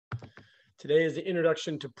Today is the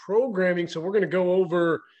introduction to programming. So we're going to go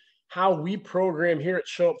over how we program here at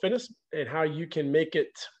Show Up Fitness and how you can make it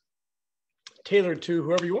tailored to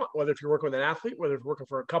whoever you want, whether if you're working with an athlete, whether if you're working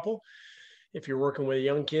for a couple, if you're working with a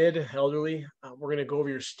young kid, elderly. We're going to go over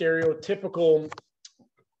your stereotypical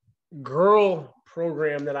girl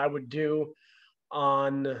program that I would do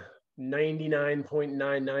on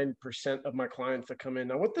 99.99% of my clients that come in.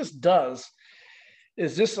 Now, what this does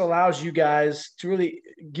is this allows you guys to really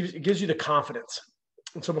gives you the confidence.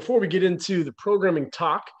 And so before we get into the programming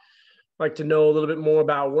talk, I'd like to know a little bit more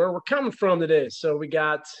about where we're coming from today. So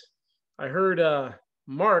I heard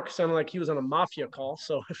Mark sounded like he was on a mafia call.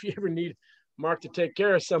 So if you ever need Mark to take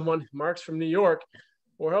care of someone, Mark's from New York.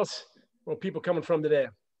 Where else are people coming from today?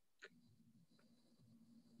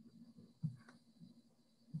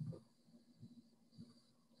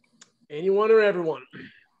 Anyone or everyone?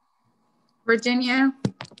 Virginia.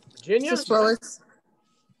 Virginia? This is Lois.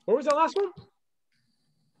 What was that last one?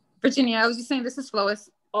 Virginia. I was just saying this is Lois.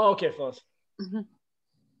 Oh, okay, Lois. Mm-hmm.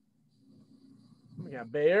 We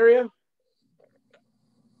got Bay Area.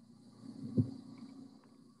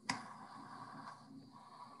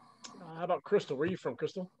 How about Crystal? Where are you from,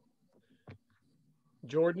 Crystal?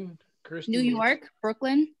 Jordan, Crystal. New York,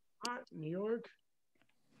 Brooklyn. New York,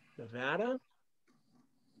 Nevada.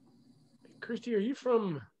 Christy, are you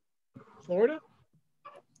from Florida?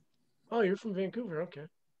 Oh, you're from Vancouver. Okay.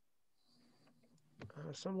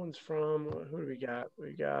 Someone's from, who do we got?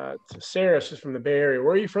 We got Sarah. She's from the Bay Area.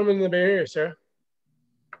 Where are you from in the Bay Area, Sarah?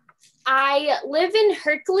 I live in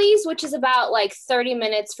Hercules, which is about like 30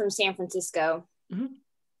 minutes from San Francisco. Mm-hmm.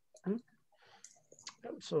 Mm-hmm.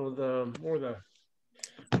 So the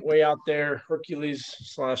way out there,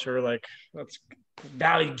 Hercules / like that's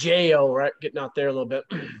Valley J.O., right? Getting out there a little bit.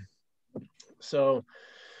 So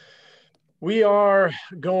we are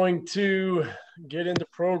going to get into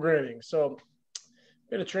programming. So I've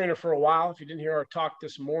been a trainer for a while. If you didn't hear our talk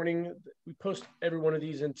this morning, we post every one of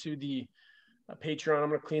these into the Patreon. I'm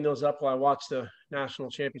going to clean those up while I watch the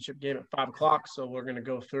national championship game at 5 o'clock. So we're going to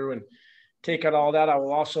go through and take out all that. I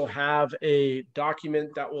will also have a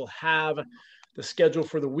document that will have the schedule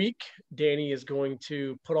for the week. Danny is going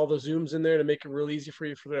to put all the Zooms in there to make it real easy for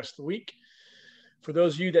you for the rest of the week. For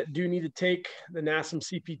those of you that do need to take the NASM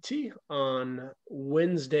CPT on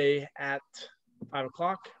Wednesday at 5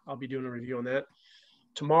 o'clock, I'll be doing a review on that.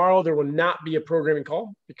 Tomorrow, there will not be a programming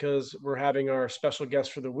call because we're having our special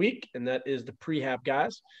guest for the week, and that is the Prehab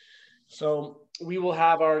guys. So we will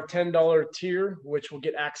have our $10 tier, which will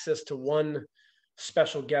get access to one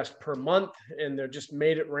special guest per month, and they're just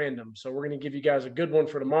made at random. So we're going to give you guys a good one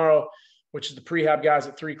for tomorrow, which is the Prehab guys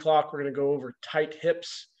at 3 o'clock. We're going to go over tight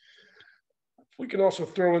hips. We can also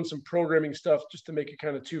throw in some programming stuff just to make it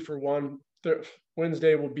kind of 2 for 1.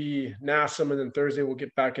 Wednesday will be NASM, and then Thursday we'll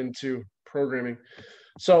get back into programming.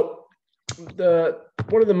 So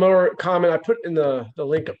one of the more common, I put in the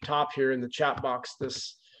link up top here in the chat box,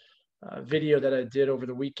 this video that I did over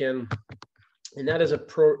the weekend, and that is a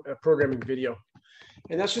programming video.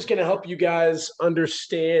 And that's just going to help you guys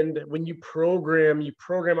understand when you program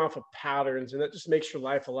off of patterns, and that just makes your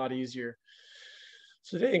life a lot easier.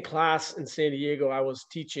 So today in class in San Diego, I was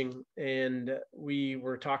teaching, and we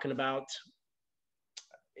were talking about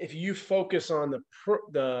if you focus on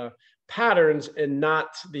the patterns and not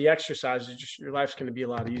the exercises, just your life's going to be a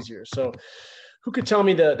lot easier. So who could tell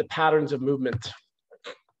me the patterns of movement?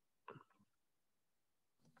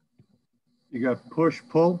 You got push,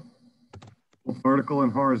 pull, vertical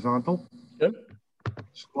and horizontal. Good.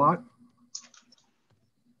 Squat,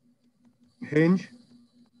 hinge,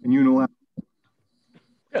 and unilateral.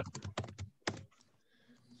 Good.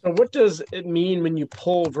 So what does it mean when you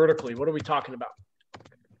pull vertically? What are we talking about?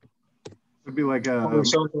 It'd be like a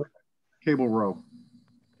cable row.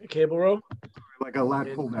 A cable row? Like a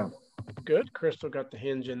lat pull down. Good. Crystal got the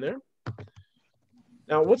hinge in there.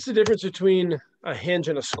 Now, what's the difference between a hinge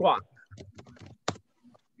and a squat?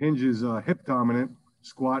 Hinge is hip dominant.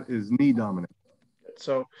 Squat is knee dominant.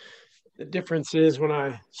 So the difference is when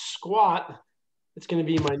I squat, it's going to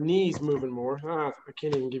be my knees moving more. I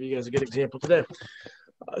can't even give you guys a good example today.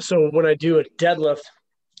 So when I do a deadlift,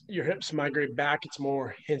 your hips migrate back. It's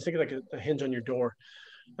more hinge. Think of like a hinge on your door.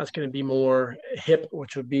 That's going to be more hip,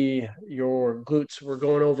 which would be your glutes. We're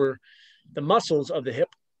going over the muscles of the hip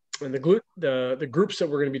and the glute. The groups that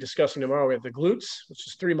we're going to be discussing tomorrow. We have the glutes, which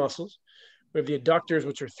is 3 muscles. We have the adductors,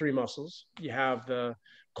 which are 3 muscles. You have the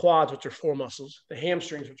quads, which are 4 muscles. The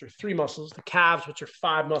hamstrings, which are 3 muscles. The calves, which are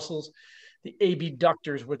 5 muscles. The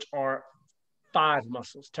abductors, which are 5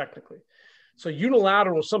 muscles technically. So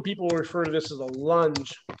unilateral, some people will refer to this as a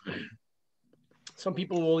lunge. Some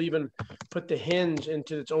people will even put the hinge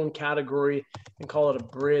into its own category and call it a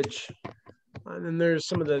bridge. And then there's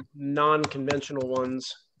some of the non-conventional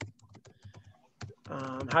ones.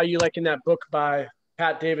 How you liking that book by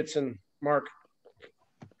Pat Davidson, Mark?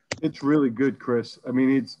 It's really good, Chris. I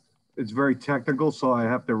mean, it's very technical, so I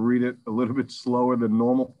have to read it a little bit slower than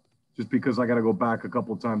normal, just because I got to go back a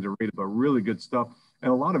couple of times to read it. But really good stuff,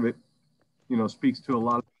 and a lot of it, speaks to a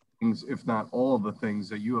lot of things, if not all of the things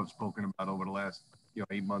that you have spoken about over the last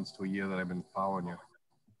 8 months to a year that I've been following you.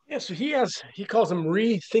 Yeah, so he calls them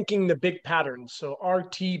rethinking the big patterns. So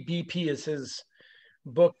RTBP is his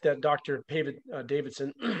book that Dr.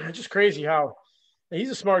 Davidson. It's just crazy how he's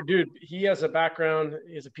a smart dude. He has a background,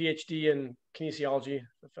 he has a PhD in kinesiology,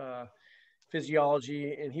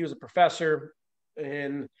 physiology, and he was a professor,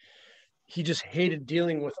 and he just hated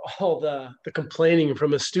dealing with all the complaining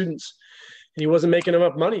from his students. And he wasn't making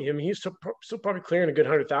enough money. I mean, he's still probably clearing a good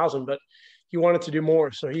 100,000, but he wanted to do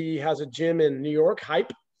more. So he has a gym in New York,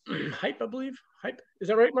 Hype, I believe. Hype. Is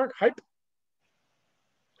that right, Mark? Hype?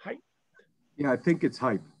 Yeah, I think it's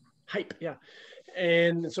Hype. Hype, yeah.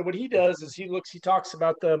 And so what he does is he talks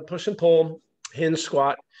about the push and pull, hinge,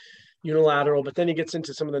 squat, unilateral, but then he gets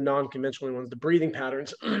into some of the non-conventional ones, the breathing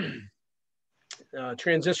patterns,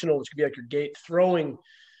 transitional, which could be like your gait, throwing,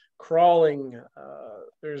 crawling.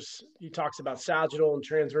 He talks about sagittal and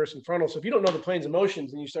transverse and frontal. So if you don't know the planes of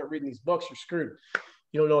motions and you start reading these books, you're screwed.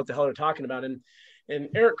 You don't know what the hell they're talking about. And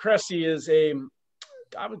Eric Cressey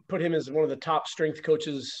I would put him as one of the top strength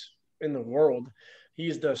coaches in the world.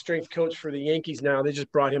 He's the strength coach for the Yankees now. They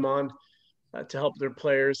just brought him on to help their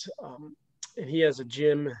players. And he has a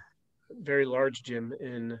gym, very large gym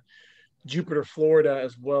in Jupiter, Florida,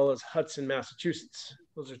 as well as Hudson, Massachusetts.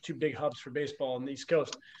 Those are two big hubs for baseball on the East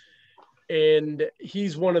Coast. And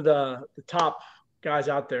he's one of the top guys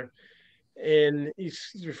out there. And he's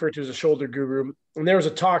referred to as a shoulder guru. And there was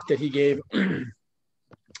a talk that he gave. And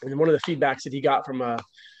one of the feedbacks that he got from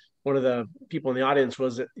one of the people in the audience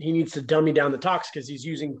was that he needs to dummy down the talks because he's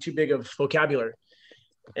using too big of vocabulary.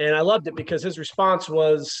 And I loved it because his response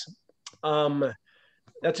was,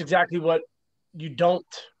 that's exactly what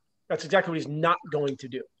that's exactly what he's not going to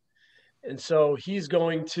do. And so he's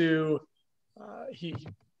going to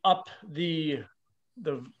up the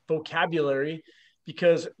vocabulary,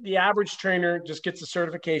 because the average trainer just gets a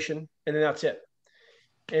certification and then that's it.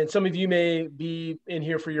 And some of you may be in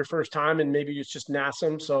here for your first time and maybe it's just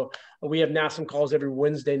NASM. So we have NASM calls every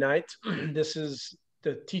Wednesday night. This is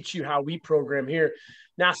to teach you how we program here.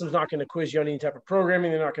 NASM's not going to quiz you on any type of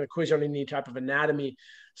programming. They're not going to quiz you on any type of anatomy.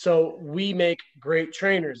 So we make great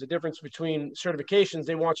trainers. The difference between certifications,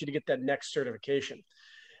 they want you to get that next certification.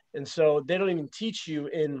 And so they don't even teach you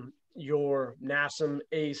in your NASM,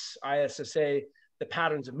 ACE, ISSA, the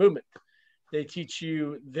patterns of movement. They teach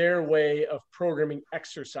you their way of programming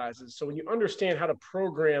exercises. So when you understand how to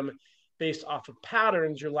program based off of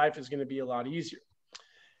patterns, your life is going to be a lot easier.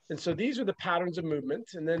 And so these are the patterns of movement.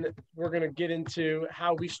 And then we're going to get into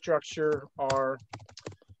how we structure our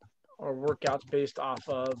workouts based off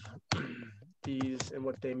of these and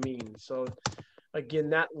what they mean. So again,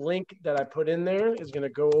 that link that I put in there is going to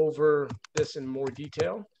go over this in more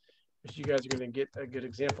detail. You guys are going to get a good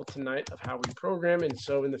example tonight of how we program. And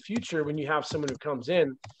so in the future, when you have someone who comes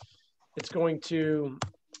in, it's going to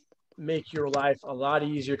make your life a lot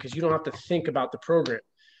easier because you don't have to think about the program.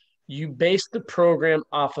 You base the program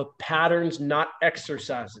off of patterns, not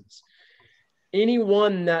exercises.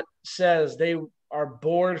 Anyone that says they are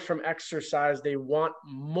bored from exercise, they want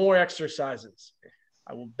more exercises,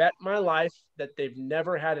 I will bet my life that they've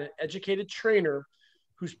never had an educated trainer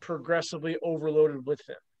who's progressively overloaded with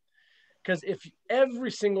them. Because if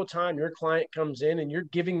every single time your client comes in and you're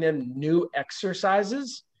giving them new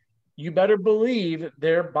exercises, you better believe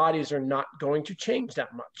their bodies are not going to change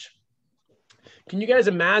that much. Can you guys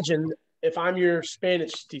imagine if I'm your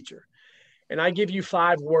Spanish teacher and I give you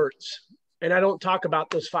 5 words and I don't talk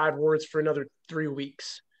about those 5 words for another 3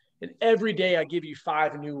 weeks, and every day I give you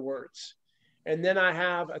 5 new words, and then I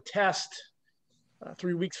have a test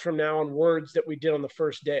 3 weeks from now on words that we did on the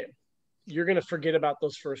first day? You're going to forget about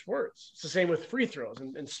those first words. It's the same with free throws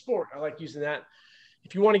and sport. I like using that.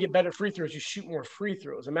 If you want to get better free throws, you shoot more free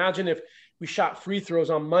throws. Imagine if we shot free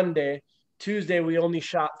throws on Monday, Tuesday, we only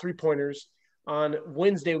shot 3-pointers. On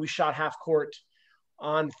Wednesday, we shot half court.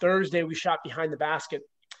 On Thursday, we shot behind the basket.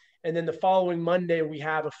 And then the following Monday, we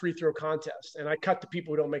have a free throw contest. And I cut the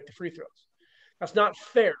people who don't make the free throws. That's not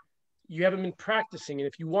fair. You haven't been practicing. And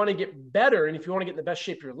if you want to get better and if you want to get in the best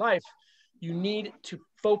shape of your life, you need to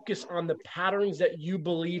focus on the patterns that you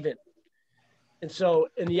believe in. And so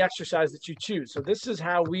in the exercise that you choose. So this is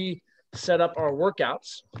how we set up our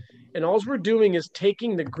workouts. And all we're doing is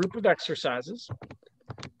taking the group of exercises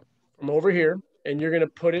from over here, and you're going to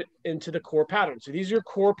put it into the core pattern. So these are your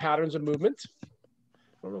core patterns of movement. I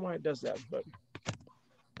don't know why it does that, but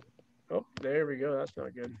oh, there we go. That's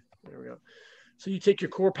not good. There we go. So you take your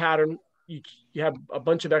core pattern, you have a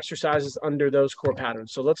bunch of exercises under those core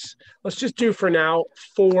patterns. So let's just do for now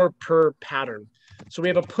 4 per pattern. So we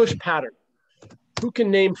have a push pattern. Who can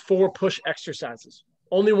name 4 push exercises?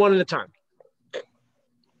 Only one at a time.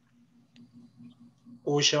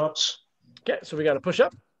 Push-ups. Okay, so we got a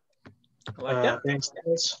push-up. I like that. Bench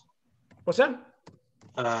press. What's that?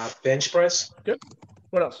 Bench press. Good.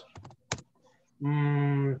 What else?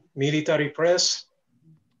 Military press.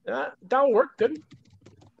 That'll work. Good.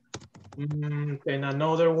 And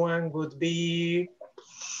another one would be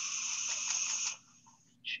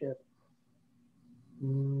shit.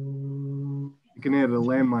 You can add a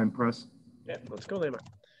landmine press. Yeah, let's go landmine.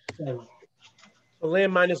 Yeah. The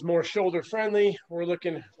landmine is more shoulder friendly. We're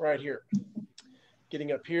looking right here.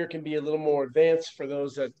 Getting up here can be a little more advanced for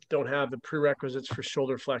those that don't have the prerequisites for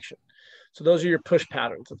shoulder flexion. So those are your push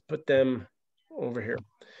patterns. Let's put them over here.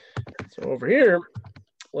 So over here,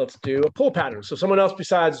 let's do a pull pattern. So someone else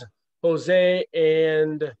besides Jose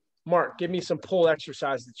and Mark, give me some pull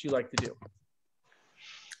exercises that you like to do.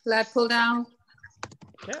 Lat pull down.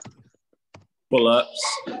 Okay.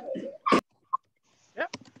 Pull-ups.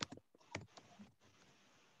 Yep.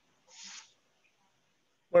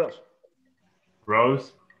 What else?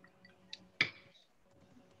 Rows.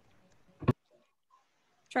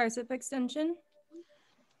 Tricep extension.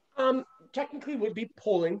 Technically would be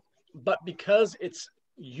pulling, but because it's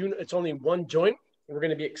only one joint, we're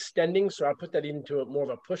going to be extending. So I put that into more of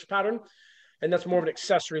a push pattern, and that's more of an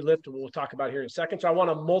accessory lift, we'll talk about here in a second. So I want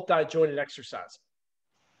a multi-jointed exercise.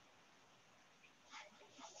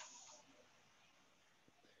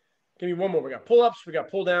 Give me one more. We got pull-ups, we got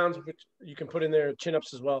pull-downs, which you can put in there,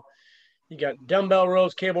 chin-ups as well. You got dumbbell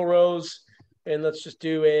rows, cable rows, and let's just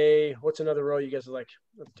do what's another row you guys like?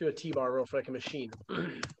 Let's do a T-bar row for like a machine.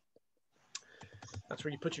 That's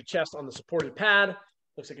where you put your chest on the supported pad.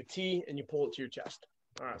 Looks like a T, and you pull it to your chest.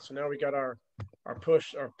 All right, so now we got our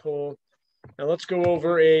push, our pull. Now let's go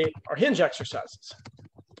over our hinge exercises.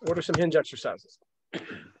 What are some hinge exercises?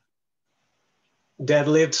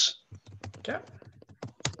 Deadlifts. Okay.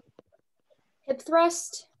 Hip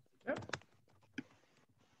thrust. Okay.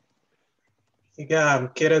 You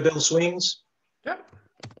got kettlebell swings. Okay.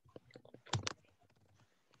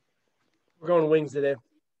 We're going wings today.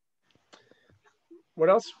 What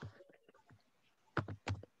else?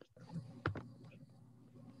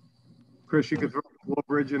 Chris, you could throw a floor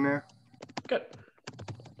bridge in there. Good.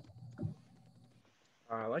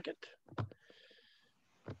 I like it.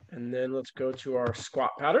 And then let's go to our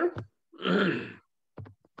squat pattern.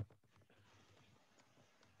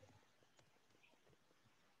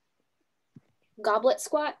 Goblet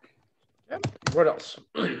squat. Yep. What else?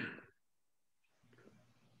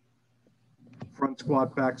 Front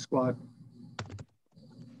squat, back squat.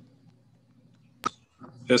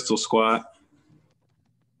 Pistol squat.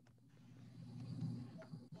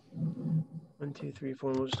 1, 2, 3,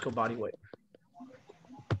 4. We'll just go body weight.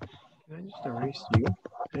 Can I just erase you?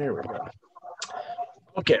 There we go.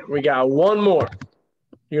 Okay, we got one more.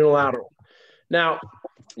 Unilateral. Now,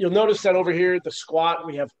 you'll notice that over here, the squat,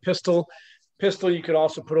 we have pistol. Pistol you could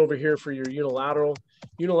also put over here for your unilateral.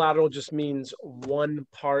 Unilateral just means one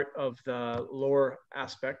part of the lower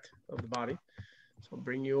aspect of the body. So I'll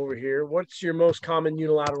bring you over here. What's your most common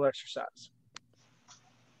unilateral exercise?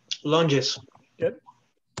 Lunges. Good.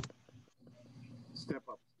 Step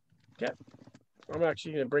up. Okay. I'm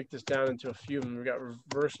actually going to break this down into a few of them. We've got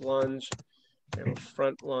reverse lunge, we have a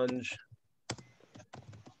front lunge,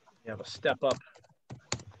 we have a step up,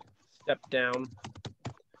 step down,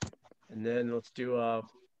 and then let's do a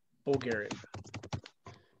Bulgarian.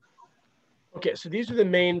 Okay, so these are the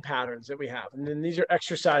main patterns that we have. And then these are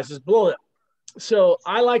exercises below it. So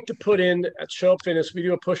I like to put in at Show Up Fitness, we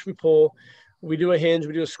do a push, we pull, we do a hinge,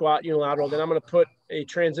 we do a squat, unilateral. Then I'm going to put a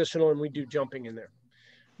transitional and we do jumping in there.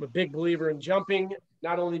 I'm a big believer in jumping,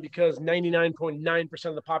 not only because 99.9%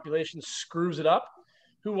 of the population screws it up.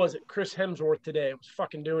 Who was it? Chris Hemsworth today was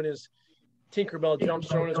fucking doing his Tinkerbell jumps,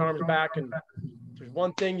 throwing his arms back. And if there's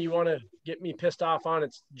one thing you want to get me pissed off on,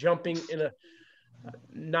 it's jumping in a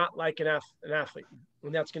not like an athlete.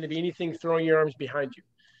 And that's going to be anything throwing your arms behind you.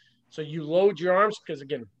 So you load your arms because,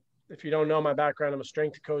 again, if you don't know my background, I'm a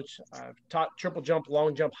strength coach. I've taught triple jump,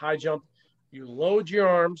 long jump, high jump. You load your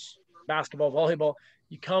arms, basketball, volleyball,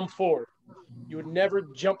 you come forward. You would never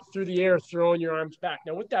jump through the air throwing your arms back.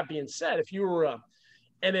 Now, with that being said, if you were a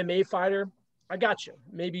MMA fighter, I got you.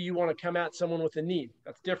 Maybe you want to come at someone with a knee.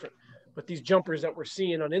 That's different. But these jumpers that we're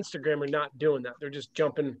seeing on Instagram are not doing that. They're just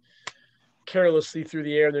jumping carelessly through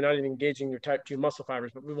the air. They're not even engaging your type 2 muscle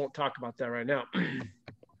fibers, but we won't talk about that right now.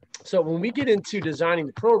 So when we get into designing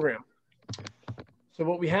the program, so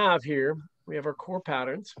what we have here, we have our core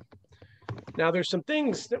patterns. Now there's some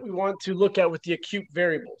things that we want to look at with the acute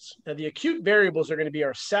variables. Now the acute variables are going to be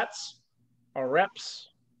our sets, our reps,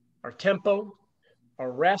 our tempo,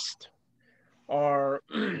 our rest, our,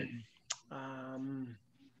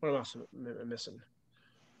 what else am I missing?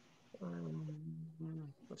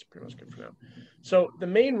 That's pretty much good for now. So the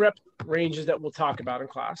main rep ranges that we'll talk about in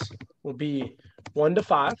class will be 1 to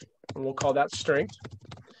 5, and we'll call that strength.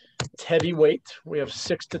 It's heavy weight. We have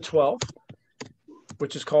 6 to 12,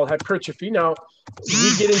 which is called hypertrophy. Now,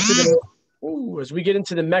 as we get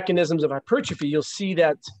into the mechanisms of hypertrophy, you'll see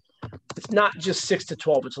that it's not just 6 to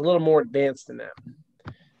 12. It's a little more advanced than that.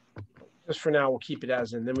 Just for now, we'll keep it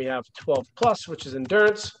as in. Then we have 12 plus, which is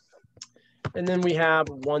endurance. And then we have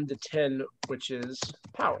 1 to 10, which is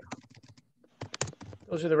power.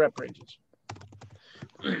 Those are the rep ranges.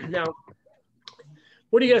 Now,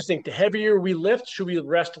 what do you guys think? The heavier we lift, should we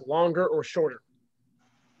rest longer or shorter?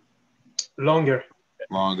 Longer.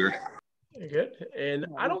 Longer. Very good. And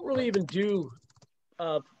I don't really even do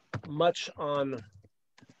much on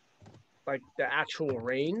like the actual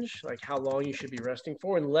range, like how long you should be resting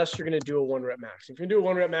for, unless you're going to do a 1 rep max. If you're going to do a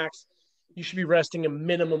 1 rep max, you should be resting a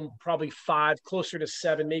minimum, probably 5, closer to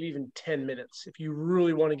 7, maybe even 10 minutes if you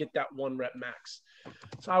really want to get that 1 rep max.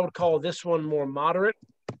 So I would call this one more moderate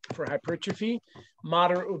for hypertrophy.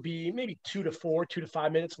 Moderate would be maybe 2 to 4, 2 to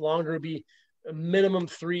 5 minutes. Longer would be a minimum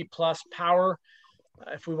 3 plus power.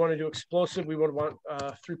 If we want to do explosive, we would want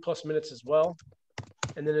 3 plus minutes as well.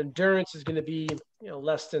 And then endurance is going to be,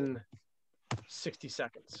 less than 60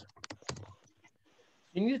 seconds.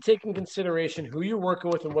 You need to take in consideration who you're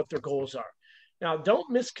working with and what their goals are. Now, don't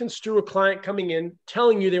misconstrue a client coming in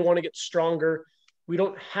telling you they want to get stronger. We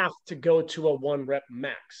don't have to go to a 1 rep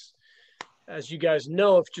max. As you guys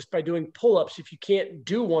know, if just by doing pull-ups, if you can't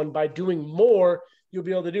do one, by doing more, you'll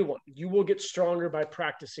be able to do one. You will get stronger by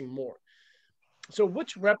practicing more. So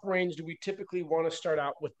which rep range do we typically want to start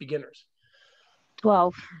out with beginners?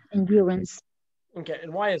 12, endurance. Okay,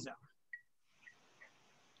 and why is that?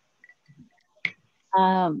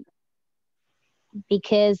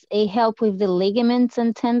 Because it helps with the ligaments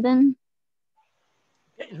and tendon.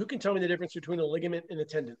 Okay, and who can tell me the difference between a ligament and a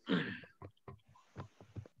tendon?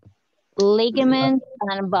 Ligament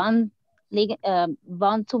and bone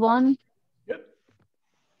to bone. Yep.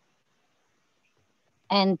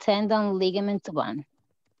 And tendon, ligament to bone.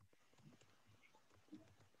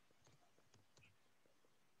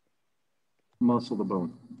 Muscle to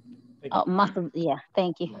bone. Oh, muscle, yeah,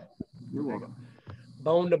 thank you. You're welcome.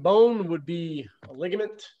 Bone to bone would be a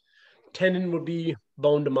ligament. Tendon would be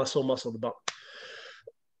bone to muscle, muscle to bone.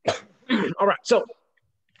 All right, so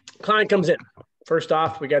client comes in. First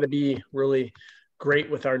off, we got to be really great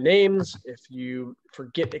with our names. If you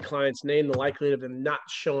forget a client's name, the likelihood of them not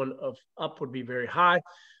showing up would be very high.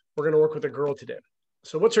 We're going to work with a girl today.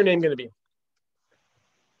 So what's her name going to be?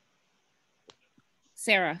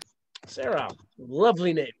 Sarah. Sarah,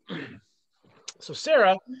 lovely name. So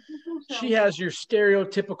Sarah, she has your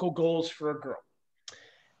stereotypical goals for a girl.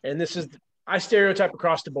 And this is, I stereotype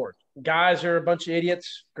across the board. Guys are a bunch of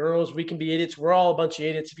idiots. Girls, we can be idiots. We're all a bunch of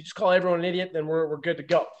idiots. If you just call everyone an idiot, then we're good to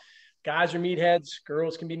go. Guys are meatheads.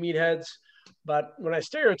 Girls can be meatheads. But when I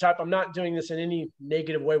stereotype, I'm not doing this in any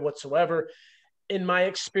negative way whatsoever. In my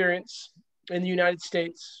experience in the United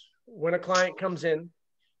States, when a client comes in,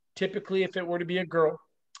 typically if it were to be a girl,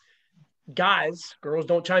 guys, girls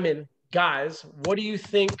don't chime in, guys, what do you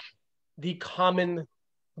think the common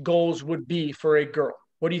goals would be for a girl?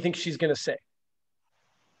 What do you think she's going to say?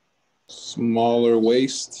 Smaller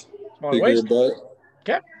waist, Smaller bigger waist? butt.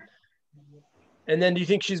 Okay. And then do you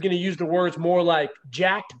think she's going to use the words more like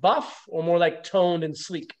jacked, buff, or more like toned and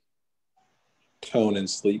sleek? Tone and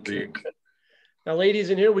sleek. Now, ladies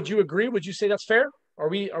in here, would you agree? Would you say that's fair? Are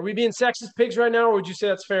we being sexist pigs right now, or would you say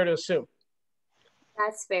that's fair to assume?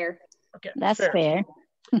 That's fair. Okay, That's fair.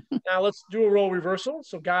 Now let's do a role reversal.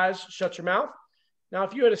 So guys, shut your mouth. Now,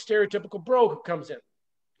 if you had a stereotypical bro who comes in,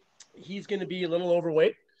 he's going to be a little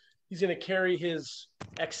overweight. He's going to carry his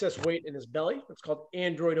excess weight in his belly. It's called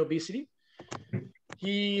android obesity.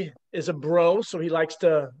 He is a bro, so he likes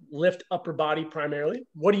to lift upper body primarily.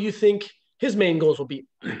 What do you think his main goals will be?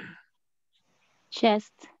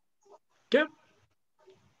 Chest. Okay.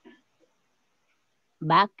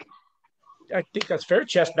 Back. I think that's fair.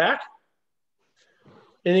 Chest, back.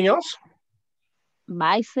 Anything else?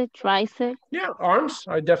 Bicep, tricep. Yeah, arms.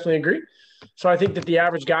 I definitely agree. So I think that the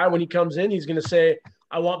average guy, when he comes in, he's going to say,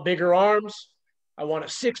 I want bigger arms. I want a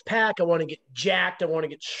six pack. I want to get jacked. I want to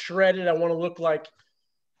get shredded. I want to look like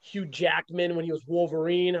Hugh Jackman when he was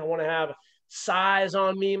Wolverine. I want to have size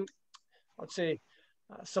on me. I'd say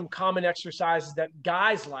some common exercises that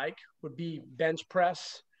guys like would be bench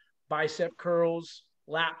press, bicep curls,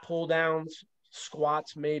 lat pull downs,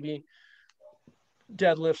 squats, maybe,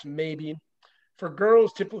 deadlifts, maybe. For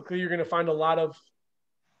girls, typically you're going to find a lot of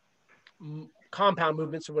compound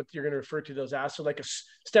movements of what you're going to refer to those as. So like a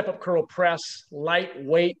step up curl press,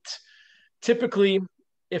 lightweight. Typically,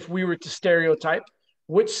 if we were to stereotype,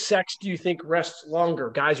 which sex do you think rests longer,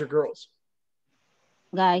 guys or girls?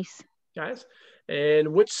 Guys. Guys.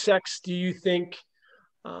 And which sex do you think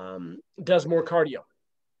does more cardio?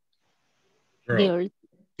 Girls.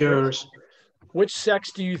 Girls. Which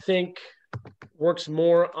sex do you think works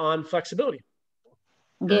more on flexibility?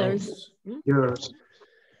 Girls. Girls.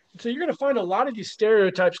 So you're going to find a lot of these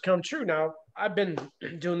stereotypes come true. Now, I've been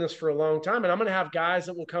doing this for a long time, and I'm going to have guys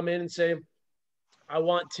that will come in and say, I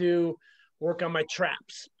want to work on my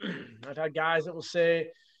traps. I've had guys that will say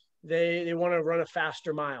they want to run a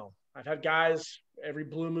faster mile. I've had guys every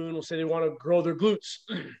blue moon will say they want to grow their glutes.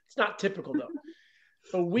 It's not typical, though.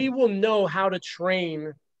 But we will know how to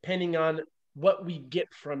train depending on what we get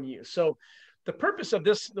from you. So the purpose of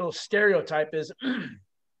this little stereotype is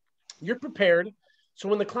you're prepared. So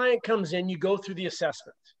when the client comes in, you go through the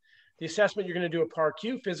assessment. The assessment, you're going to do a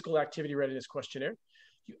PAR-Q, physical activity readiness questionnaire.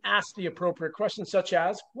 You ask the appropriate questions such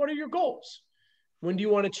as, what are your goals? When do you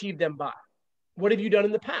want to achieve them by? What have you done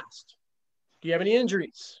in the past? Do you have any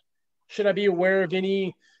injuries? Should I be aware of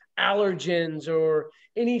any allergens or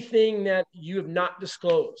anything that you have not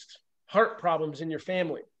disclosed? Heart problems in your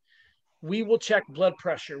family? We will check blood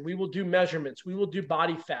pressure. We will do measurements. We will do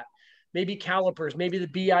body fat, maybe calipers, maybe the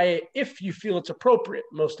BIA, if you feel it's appropriate,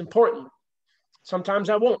 most importantly. Sometimes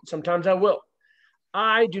I won't. Sometimes I will.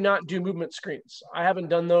 I do not do movement screens. I haven't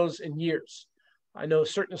done those in years. I know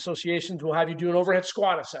certain associations will have you do an overhead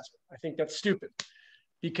squat assessment. I think that's stupid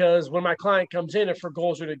because when my client comes in, if her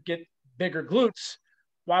goals are to get bigger glutes,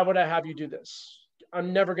 why would I have you do this?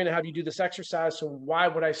 I'm never going to have you do this exercise, so why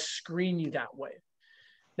would I screen you that way?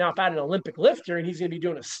 Now, if I had an Olympic lifter and he's going to be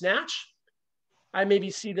doing a snatch, I maybe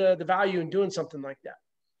see the value in doing something like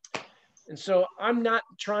that. And so I'm not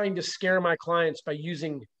trying to scare my clients by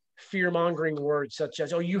using fear-mongering words such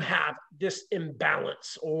as, oh, you have this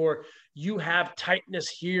imbalance or you have tightness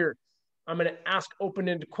here. I'm going to ask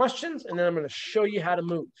open-ended questions and then I'm going to show you how to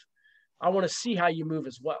move. I want to see how you move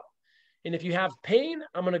as well. And if you have pain,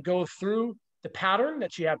 I'm going to go through the pattern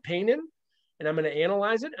that you have pain in and I'm going to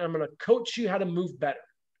analyze it and I'm going to coach you how to move better.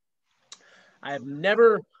 I have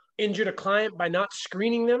never injured a client by not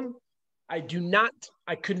screening them. I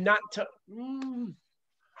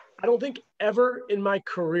don't think ever in my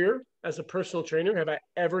career as a personal trainer have I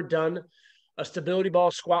ever done a stability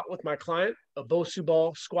ball squat with my client, a Bosu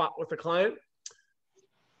ball squat with a client.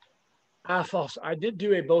 False. I did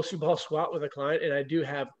do a Bosu ball squat with a client, and I do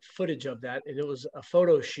have footage of that, and it was a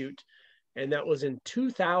photo shoot, and that was in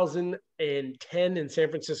 2010 in San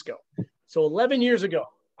Francisco. So 11 years ago,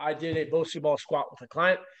 I did a Bosu ball squat with a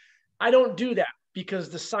client. I don't do that because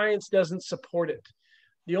the science doesn't support it.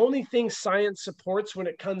 The only thing science supports when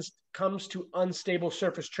it comes to unstable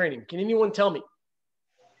surface training. Can anyone tell me?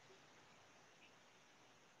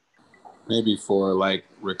 Maybe for like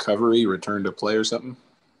recovery, return to play or something.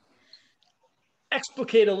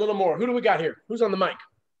 Explicate a little more. Who do we got here? Who's on the mic?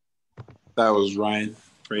 That was Ryan.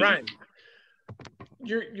 Frazier. Ryan.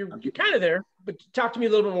 You're kind of there, but talk to me a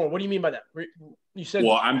little bit more. What do you mean by that? You said.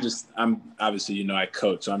 Well, I'm obviously, I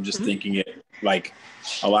coach, so I'm just thinking it like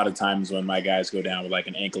a lot of times when my guys go down with like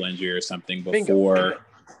an ankle injury or something before, Bingo.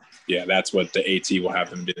 Yeah, that's what the AT will have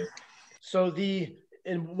them do. So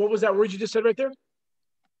and what was that word you just said right there?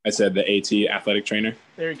 I said the AT, athletic trainer.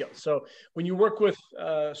 There you go. So when you work with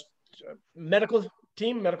medical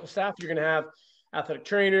staff, you're going to have athletic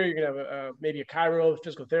trainer, you're going to have maybe a chiro,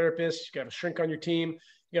 physical therapist, you got a shrink on your team.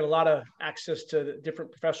 You got a lot of access to the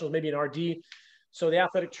different professionals, maybe an RD. So the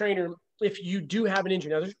athletic trainer, if you do have an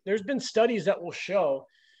injury, now there's been studies that will show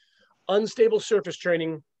unstable surface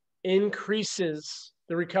training increases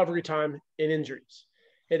the recovery time in injuries.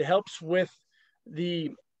 It helps with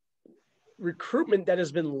the recruitment that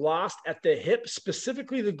has been lost at the hip,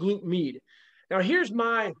 specifically the glute med. Now, here's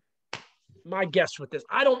my guess with this.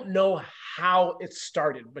 I don't know how it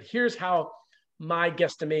started, but here's how my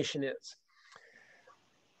guesstimation is.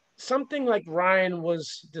 Something like Ryan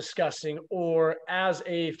was discussing, or as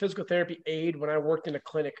a physical therapy aide when I worked in a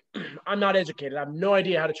clinic, I'm not educated. I have no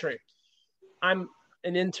idea how to train. I'm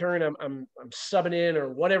an intern, I'm subbing in or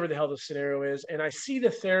whatever the hell the scenario is, and I see the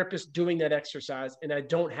therapist doing that exercise and I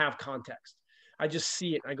don't have context. I just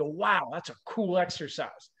see it. I go, wow, that's a cool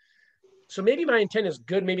exercise. So maybe my intent is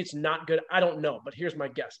good, maybe it's not good. I don't know, but here's my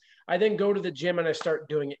guess. I then go to the gym and I start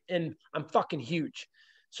doing it, and I'm fucking huge.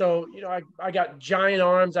 So, you know, I got giant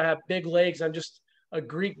arms, I have big legs, I'm just a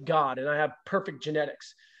Greek god, and I have perfect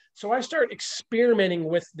genetics. So I start experimenting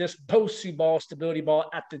with this Bosu ball, stability ball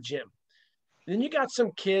at the gym. Then you got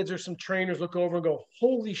some kids or some trainers look over and go,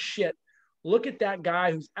 holy shit, look at that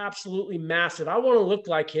guy who's absolutely massive. I want to look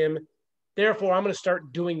like him. Therefore, I'm going to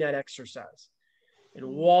start doing that exercise. And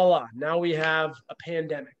voila, now we have a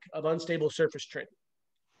pandemic of unstable surface training.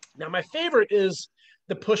 Now, my favorite is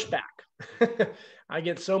the pushback. I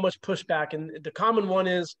get so much pushback. And the common one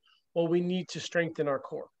is, well, we need to strengthen our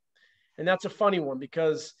core. And that's a funny one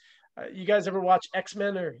because you guys ever watch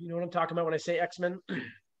X-Men, or you know what I'm talking about when I say X-Men?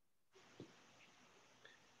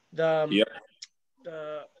 The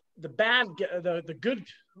good,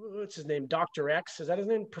 what's his name? Dr. X. Is that his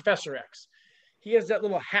name? Professor X. He has that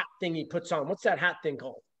little hat thing he puts on. What's that hat thing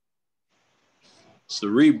called?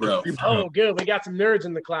 Cerebro. Oh, good. We got some nerds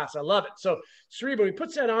in the class. I love it. So Cerebro, he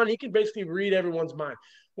puts that on. He can basically read everyone's mind.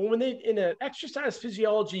 Well, when they, in an exercise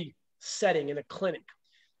physiology setting in a clinic,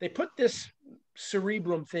 they put this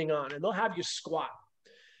Cerebrum thing on and they'll have you squat.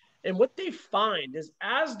 And what they find is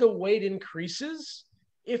as the weight increases,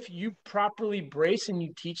 if you properly brace and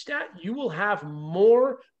you teach that, you will have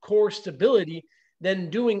more core stability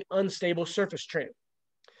than doing unstable surface training.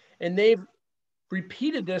 And they've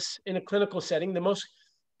repeated this in a clinical setting. The most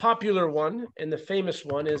popular one and the famous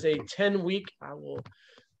one is a 10-week, I will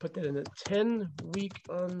put that in a 10-week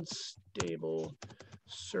unstable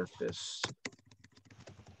surface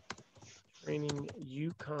training,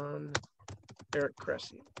 UConn, Eric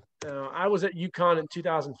Cressy. I was at UConn in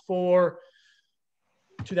 2004,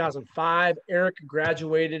 2005. Eric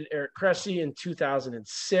graduated, Eric Cressy, in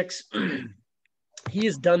 2006. He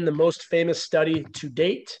has done the most famous study to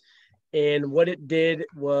date. And what it did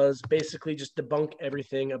was basically just debunk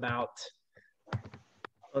everything about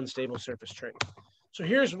unstable surface training. So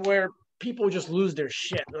here's where people just lose their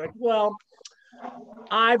shit. They're like, well,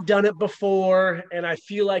 I've done it before and I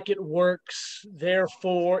feel like it works.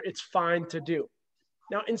 Therefore, it's fine to do.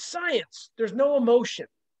 Now, in science, there's no emotion.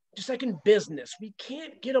 Just like in business, we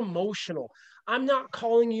can't get emotional. I'm not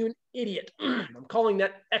calling you an idiot. I'm calling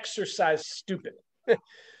that exercise stupid.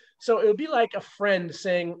 So it would be like a friend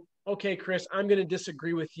saying, okay, Chris, I'm going to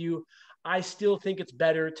disagree with you. I still think it's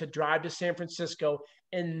better to drive to San Francisco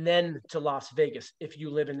and then to Las Vegas if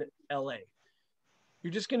you live in LA.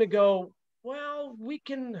 You're just going to go, well, we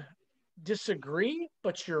can disagree,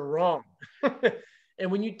 but you're wrong.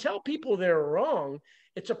 And when you tell people they're wrong,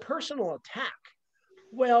 it's a personal attack.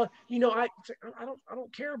 Well, you know, I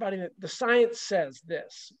don't care about it. The science says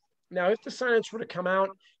this. Now, if the science were to come out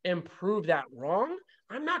and prove that wrong,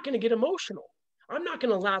 I'm not going to get emotional. I'm not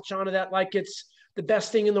going to latch onto that like it's the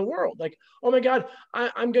best thing in the world. Like, oh my God,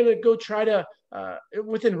 I'm going to go try to,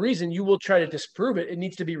 within reason, you will try to disprove it. It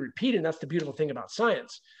needs to be repeated. And that's the beautiful thing about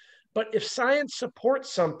science. But if science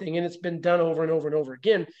supports something and it's been done over and over and over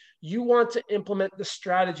again, you want to implement the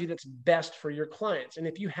strategy that's best for your clients. And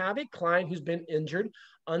if you have a client who's been injured,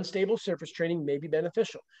 unstable surface training may be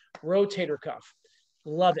beneficial. Rotator cuff,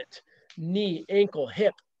 love it. Knee, ankle,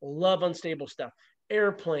 hip, love unstable stuff.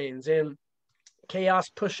 Airplanes and chaos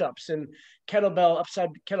push-ups and kettlebell,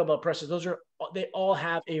 upside kettlebell presses. They all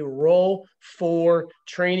have a role for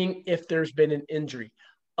training if there's been an injury.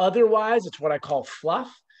 Otherwise, it's what I call fluff.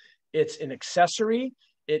 It's an accessory.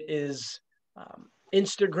 It is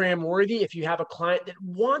Instagram worthy. If you have a client that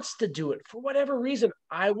wants to do it for whatever reason,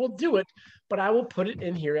 I will do it, but I will put it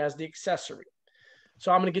in here as the accessory.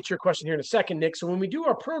 So I'm going to get your question here in a second, Nick. So when we do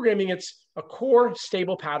our programming, it's a core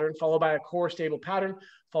stable pattern followed by a core stable pattern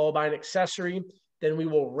followed by an accessory. Then we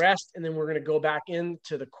will rest, and then we're going to go back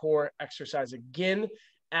into the core exercise again,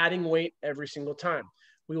 adding weight every single time.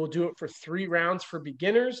 We will do it for 3 rounds for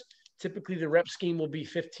beginners. Typically, the rep scheme will be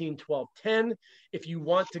 15, 12, 10. If you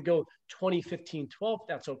want to go 20, 15, 12,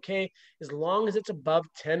 that's okay, as long as it's above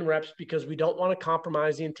 10 reps, because we don't want to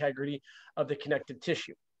compromise the integrity of the connective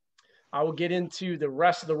tissue. I will get into the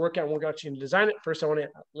rest of the workout and we're going to design it. First, I want to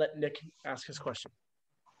let Nick ask his question.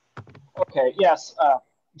 Okay, yes.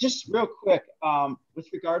 Just real quick, with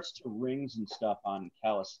regards to rings and stuff on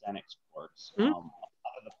calisthenics courts, a lot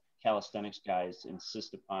of the calisthenics guys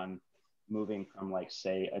insist upon moving from, like,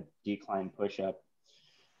 say, a decline push-up,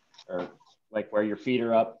 or like where your feet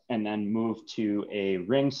are up, and then move to a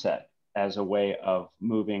ring set as a way of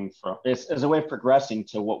moving from, as a way of progressing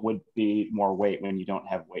to what would be more weight when you don't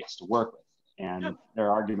have weights to work with. and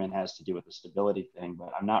their argument has to do with the stability thing,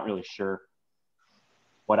 but I'm not really sure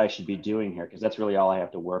what I should be doing here, because that's really all I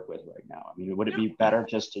have to work with right now. I mean, would it be better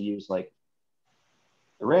just to use like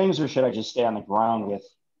the rings, or should I just stay on the ground with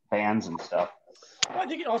bands and stuff? Well, I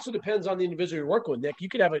think it also depends on the individual you're working with, Nick. You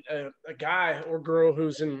could have a guy or girl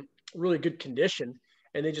who's in really good condition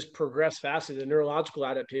and they just progress faster. The neurological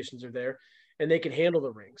adaptations are there and they can handle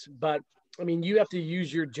the rings. But I mean, you have to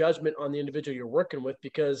use your judgment on the individual you're working with,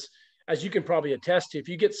 because as you can probably attest to, if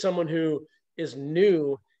you get someone who is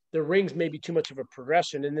new, the rings may be too much of a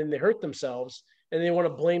progression and then they hurt themselves and they want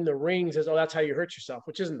to blame the rings as, oh, that's how you hurt yourself,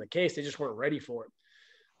 which isn't the case. They just weren't ready for it.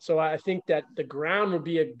 So I think that the ground would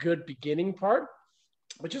be a good beginning part.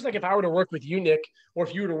 But just like if I were to work with you, Nick, or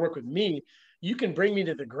if you were to work with me, you can bring me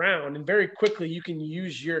to the ground and very quickly you can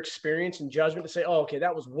use your experience and judgment to say, oh, okay,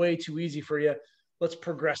 that was way too easy for you. Let's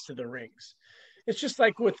progress to the rings. It's just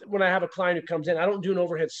like with when I have a client who comes in, I don't do an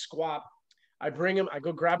overhead squat. I bring him, I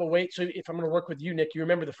go grab a weight. So if I'm going to work with you, Nick, you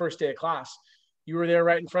remember the first day of class, you were there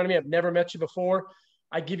right in front of me. I've never met you before.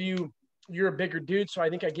 I give you, you're a bigger dude. So I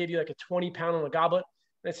think I gave you like a 20-pound on a goblet.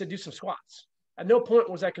 And I said, do some squats. At no point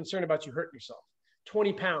was I concerned about you hurting yourself.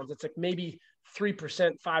 20 pounds, it's like maybe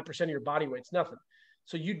 3%, 5% of your body weight. It's nothing.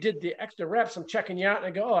 So you did the extra reps. I'm checking you out and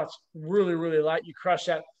I go, oh, it's really, really light. You crush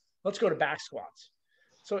that. Let's go to back squats.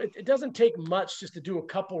 So it doesn't take much just to do a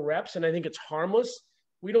couple reps. And I think it's harmless.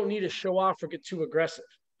 We don't need to show off or get too aggressive.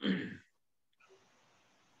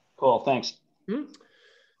 Cool, thanks.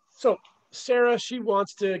 So Sarah, she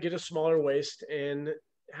wants to get a smaller waist. And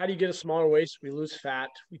how do you get a smaller waist? We lose fat.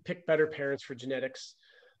 We pick better parents for genetics.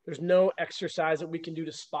 There's no exercise that we can do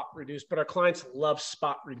to spot reduce, but our clients love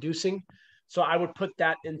spot reducing. So I would put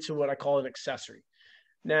that into what I call an accessory.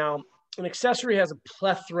 Now, an accessory has a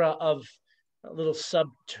plethora of little sub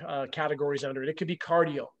categories under it. It could be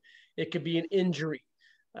cardio. It could be an injury.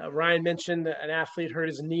 Ryan mentioned that an athlete hurt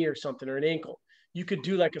his knee or something, or an ankle. You could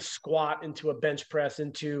do like a squat into a bench press,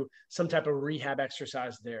 into some type of rehab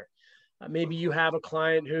exercise there. Maybe you have a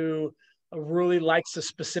client who really likes a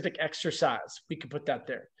specific exercise. We could put that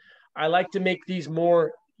there. I like to make these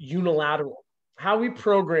more unilateral. How we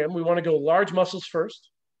program, we want to go large muscles first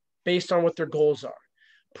based on what their goals are.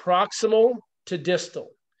 Proximal to distal.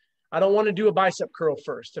 I don't want to do a bicep curl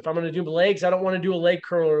first. If I'm going to do legs, I don't want to do a leg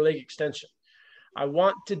curl or leg extension. I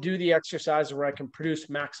want to do the exercise where I can produce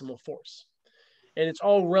maximal force. And it's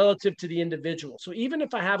all relative to the individual. So even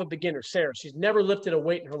if I have a beginner, Sarah, she's never lifted a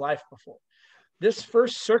weight in her life before. This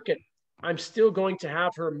first circuit, I'm still going to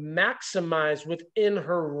have her maximize within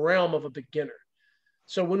her realm of a beginner.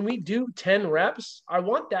 So when we do 10 reps, I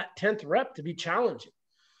want that 10th rep to be challenging.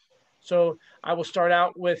 So I will start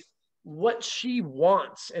out with what she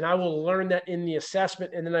wants, and I will learn that in the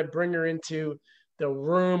assessment. And then I bring her into the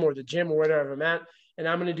room or the gym or wherever I'm at, and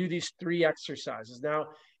I'm going to do these 3 exercises. Now,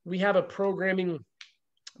 we have a programming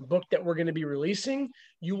book that we're going to be releasing.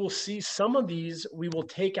 You will see some of these, we will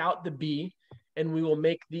take out the B and we will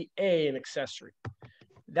make the A an accessory.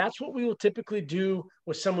 That's what we will typically do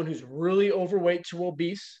with someone who's really overweight to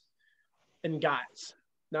obese and guys.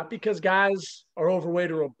 Not because guys are overweight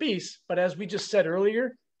or obese, but as we just said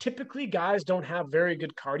earlier, typically guys don't have very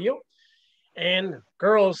good cardio. And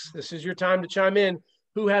girls, this is your time to chime in.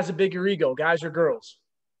 Who has a bigger ego, guys or girls?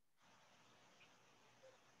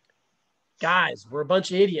 Guys, we're a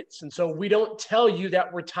bunch of idiots. And so we don't tell you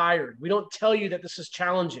that we're tired. We don't tell you that this is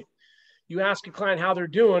challenging. You ask a client how they're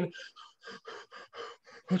doing.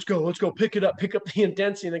 Let's go, pick it up, pick up the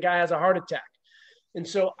intensity, and the guy has a heart attack. And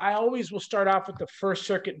so I always will start off with the first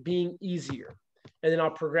circuit being easier, and then I'll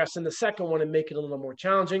progress in the second one and make it a little more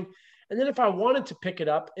challenging. And then if I wanted to pick it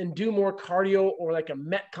up and do more cardio or like a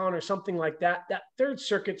Metcon or something like that, that third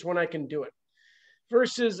circuit's when I can do it.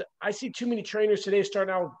 Versus I see too many trainers today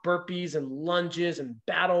starting out with burpees and lunges and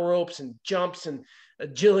battle ropes and jumps and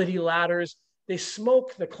agility ladders. They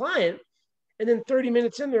smoke the client, and then 30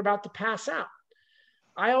 minutes in, they're about to pass out.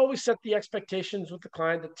 I always set the expectations with the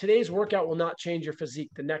client that today's workout will not change your physique.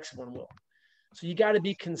 The next one will. So you got to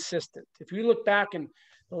be consistent. If you look back in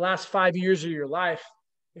the last 5 years of your life,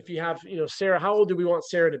 if you have, Sarah, how old do we want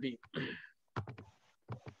Sarah to be?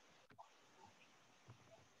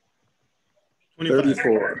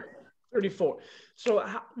 34. 34. So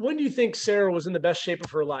when do you think Sarah was in the best shape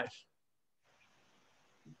of her life?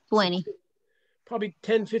 20. Probably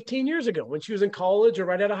 10, 15 years ago when she was in college or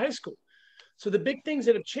right out of high school. So the big things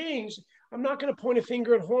that have changed, I'm not going to point a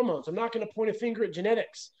finger at hormones. I'm not going to point a finger at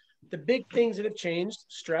genetics. The big things that have changed,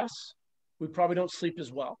 stress, we probably don't sleep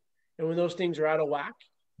as well. And when those things are out of whack,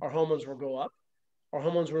 our hormones will go up. Our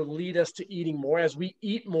hormones will lead us to eating more. As we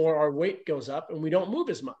eat more, our weight goes up and we don't move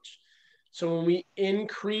as much. So when we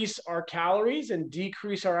increase our calories and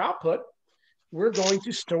decrease our output, we're going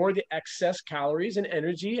to store the excess calories and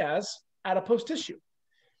energy as adipose tissue.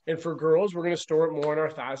 And for girls, we're going to store it more in our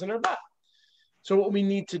thighs and our butt. So what we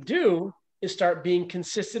need to do is start being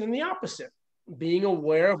consistent in the opposite, being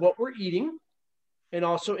aware of what we're eating and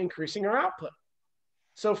also increasing our output.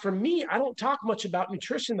 So for me, I don't talk much about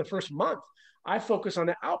nutrition the first month. I focus on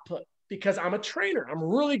the output because I'm a trainer. I'm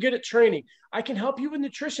really good at training. I can help you with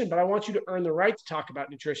nutrition, but I want you to earn the right to talk about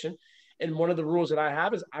nutrition. And one of the rules that I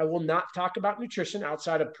have is I will not talk about nutrition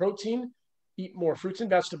outside of protein, eat more fruits and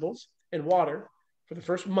vegetables and water for the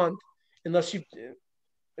first month,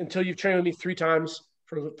 until you've trained with me 3 times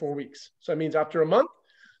for 4 weeks. So that means after a month,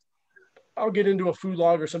 I'll get into a food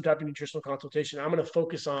log or some type of nutritional consultation. I'm going to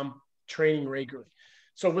focus on training regularly.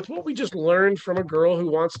 So with what we just learned from a girl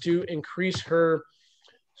who wants to increase her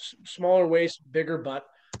smaller waist, bigger butt,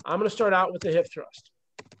 I'm going to start out with the hip thrust.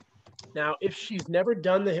 Now, if she's never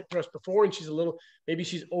done the hip thrust before and maybe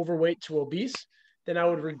she's overweight to obese, then I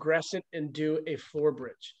would regress it and do a floor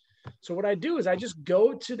bridge. So what I do is I just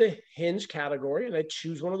go to the hinge category and I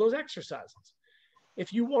choose one of those exercises.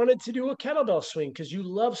 If you wanted to do a kettlebell swing because you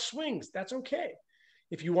love swings, that's okay.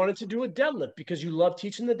 If you wanted to do a deadlift because you love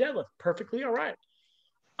teaching the deadlift, perfectly all right.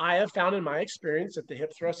 I have found in my experience that the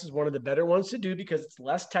hip thrust is one of the better ones to do because it's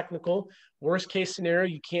less technical. Worst case scenario,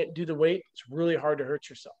 you can't do the weight. It's really hard to hurt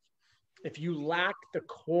yourself. If you lack the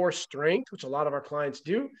core strength, which a lot of our clients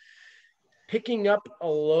do, picking up a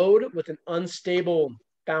load with an unstable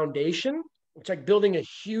foundation, it's like building a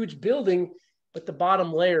huge building, but the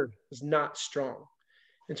bottom layer is not strong.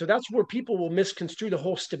 And so that's where people will misconstrue the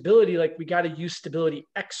whole stability, like we got to use stability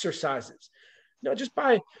exercises. No, just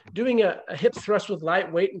by doing a hip thrust with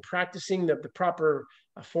light weight and practicing the proper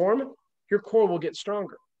form, your core will get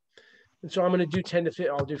stronger. And so I'm going to do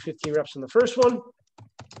I'll do 15 reps on the first one,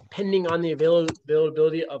 depending on the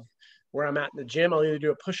availability of where I'm at in the gym. I'll either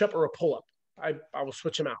do a push-up or a pull-up. I will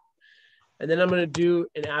switch them out. And then I'm going to do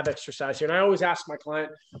an ab exercise here. And I always ask my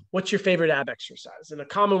client, what's your favorite ab exercise? And a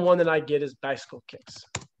common one that I get is bicycle kicks.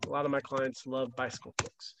 A lot of my clients love bicycle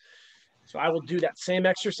kicks. So I will do that same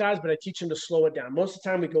exercise, but I teach them to slow it down. Most of the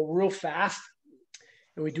time we go real fast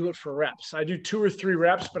and we do it for reps. I do 2 or 3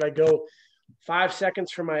 reps, but I go 5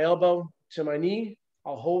 seconds from my elbow to my knee.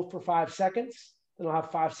 I'll hold for 5 seconds, then I'll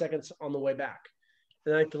have 5 seconds on the way back.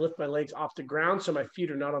 Then I like to lift my legs off the ground so my feet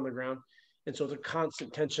are not on the ground. And so it's a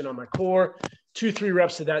constant tension on my core. 2, 3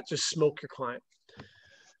 reps of that, just smoke your client.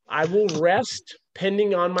 I will rest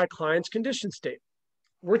pending on my client's condition state.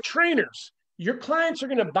 We're trainers. Your clients are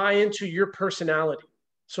going to buy into your personality.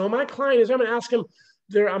 So my client is, I'm going to ask them,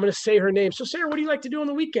 I'm going to say her name. So Sarah, what do you like to do on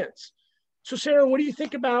the weekends? So Sarah, what do you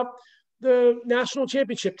think about the national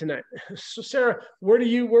championship tonight? So Sarah, where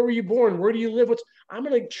were you born? Where do you live? I'm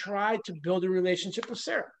going to try to build a relationship with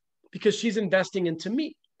Sarah because she's investing into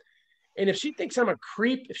me. And if she thinks I'm a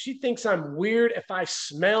creep, if she thinks I'm weird, if I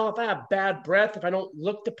smell, if I have bad breath, if I don't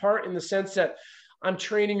look the part in the sense that I'm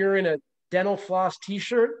training her in a dental floss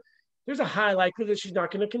t-shirt, there's a high likelihood that she's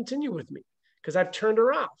not going to continue with me because I've turned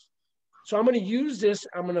her off. So I'm going to use this.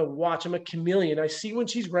 I'm going to watch. I'm a chameleon. I see when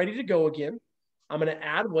she's ready to go again. I'm going to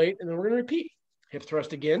add weight, and then we're going to repeat. Hip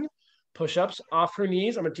thrust again, push-ups off her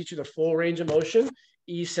knees. I'm going to teach you the full range of motion,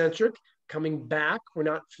 eccentric, coming back. We're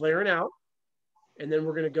not flaring out. And then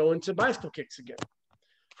we're going to go into bicycle kicks again.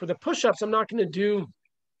 For the push-ups, I'm not going to do,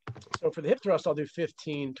 so for the hip thrust, I'll do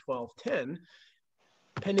 15, 12, 10.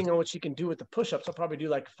 Depending on what she can do with the push-ups, I'll probably do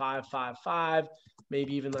like 5, 5, 5,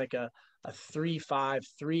 maybe even like a 3, 5,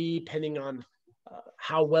 3, depending on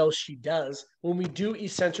how well she does. When we do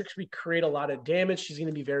eccentrics, we create a lot of damage. She's going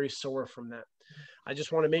to be very sore from that. I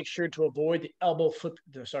just want to make sure to avoid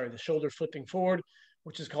the shoulder flipping forward,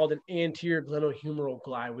 which is called an anterior glenohumeral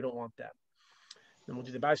glide. We don't want that. Then we'll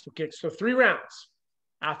do the bicycle kicks. So 3 rounds.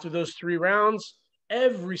 After those 3 rounds,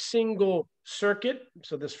 every single circuit,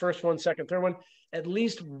 so this first one, second, third one, at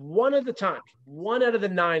least one at a time, 1 out of the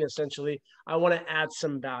 9, essentially, I want to add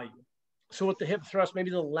some value. So with the hip thrust,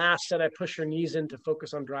 maybe the last set, I push her knees in to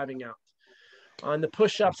focus on driving out. On the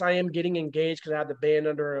push-ups, I am getting engaged because I have the band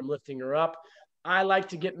under her. I'm lifting her up. I like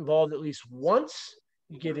to get involved at least once,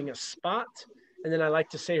 getting a spot, and then I like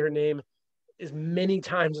to say her name as many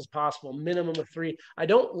times as possible, minimum of 3. I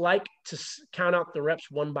don't like to count out the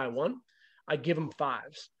reps one by one. I give them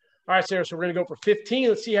 5s. All right, Sarah, so we're going to go for 15.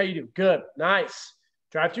 Let's see how you do. Good. Nice.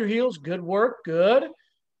 Drive through heels. Good work. Good.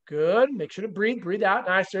 Good. Make sure to breathe. Breathe out.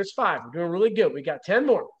 Nice. There's 5. We're doing really good. We got 10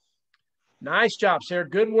 more. Nice job, Sarah.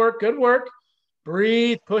 Good work. Good work.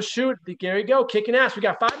 Breathe. Push, shoot. There you go. Kicking ass. We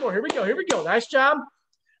got 5 more. Here we go. Here we go. Nice job.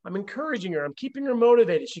 I'm encouraging her. I'm keeping her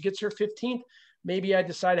motivated. She gets her 15th. Maybe I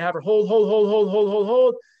decide to have her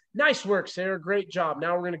hold. Nice work, Sarah. Great job.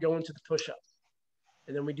 Now we're going to go into the push-up.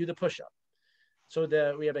 And then we do the push-up. So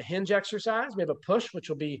we have a hinge exercise. We have a push, which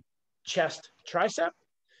will be chest, tricep.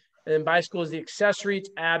 And then bicycle is the accessory. It's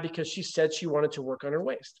ab because she said she wanted to work on her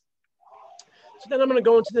waist. So then I'm going to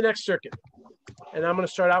go into the next circuit. And I'm going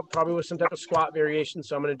to start out probably with some type of squat variation.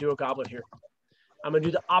 So I'm going to do a goblet here. I'm going to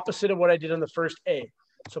do the opposite of what I did on the first A.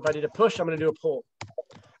 So if I did a push, I'm going to do a pull.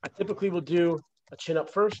 I typically will do a chin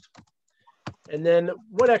up first. And then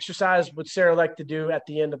what exercise would Sarah like to do at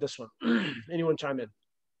the end of this one? Anyone chime in?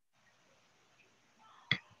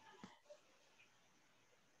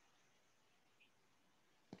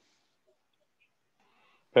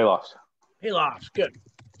 Paylofts. Paylofts, good.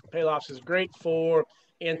 Paylofts is great for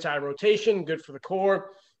anti-rotation, good for the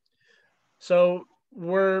core. So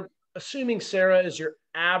we're assuming Sarah is your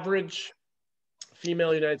average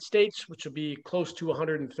female United States, which would be close to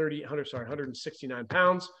 169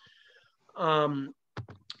 pounds.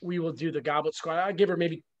 We will do the goblet squat. I'll give her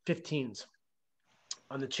maybe 15s.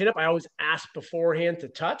 On the chin up, I always ask beforehand to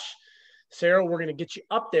touch. Sarah, we're going to get you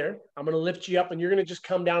up there. I'm going to lift you up, and you're going to just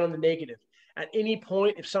come down on the negative. At any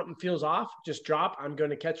point, if something feels off, just drop. I'm going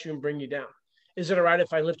to catch you and bring you down. Is it all right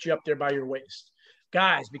if I lift you up there by your waist?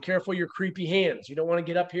 Guys, be careful your creepy hands. You don't want to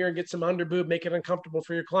get up here and get some under boob, make it uncomfortable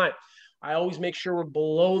for your client. I always make sure we're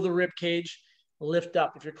below the rib cage, lift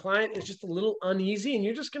up. If your client is just a little uneasy, and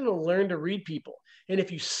you're just going to learn to read people. And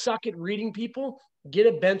if you suck at reading people, get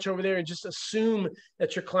a bench over there and just assume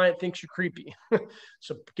that your client thinks you're creepy.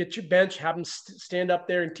 So get your bench, have them stand up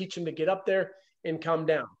there and teach them to get up there and come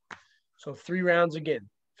down. So 3 rounds again,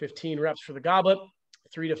 15 reps for the goblet,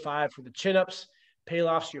 3 to 5 for the chin-ups.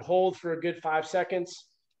 Paylofts, you hold for a good 5 seconds,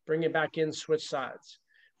 bring it back in, switch sides.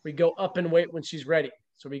 We go up in weight when she's ready.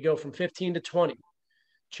 So we go from 15 to 20.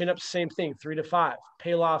 Chin-ups, same thing, 3 to 5.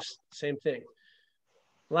 Paylofts, same thing.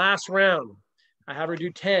 Last round, I have her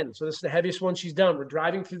do 10. So this is the heaviest one she's done. We're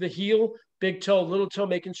driving through the heel, big toe, little toe,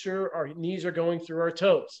 making sure our knees are going through our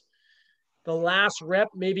toes. The last rep,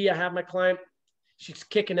 maybe I have my client, she's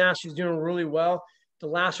kicking ass. She's doing really well. The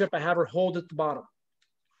last rep, I have her hold at the bottom.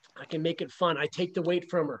 I can make it fun. I take the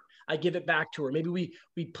weight from her. I give it back to her. Maybe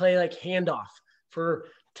we play like handoff for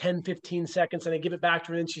 10, 15 seconds, and I give it back to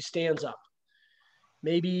her, and then she stands up.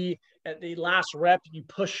 Maybe at the last rep, you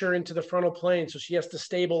push her into the frontal plane, so she has to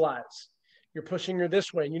stabilize. You're pushing her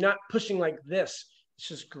this way, and you're not pushing like this. It's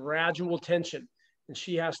just gradual tension, and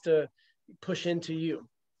she has to push into you.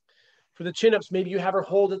 For the chin-ups, maybe you have her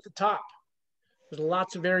hold at the top. There's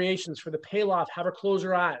lots of variations. For the Payloft, have her close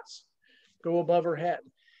her eyes, go above her head.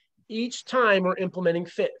 Each time we're implementing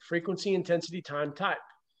fit, frequency, intensity, time, type.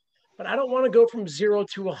 But I don't want to go from 0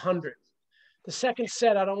 to 100. The second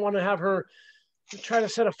set, I don't want to have her try to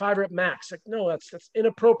set a 5-rep max. Like, no, that's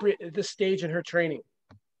inappropriate at this stage in her training.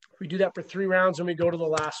 We do that for 3 rounds and we go to the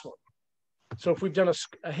last one. So if we've done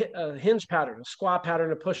a hinge pattern, a squat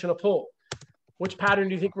pattern, a push and a pull, which pattern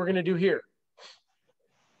do you think we're going to do here?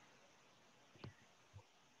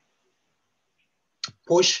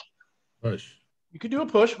 Push. Push. You could do a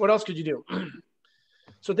push. What else could you do?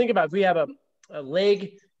 So think about it. If we have a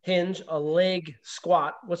leg hinge, a leg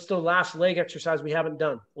squat. What's the last leg exercise we haven't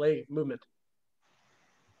done? Leg movement.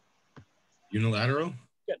 Unilateral?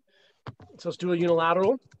 Good. So let's do a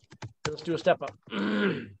unilateral. And let's do a step up.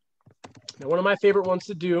 Now, one of my favorite ones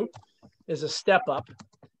to do is a step up,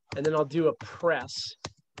 and then I'll do a press,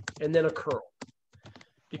 and then a curl.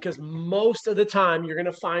 Because most of the time, you're going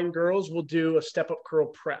to find girls will do a step up curl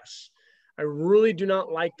press. I really do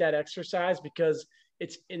not like that exercise because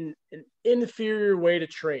it's an inferior way to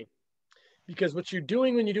train. Because what you're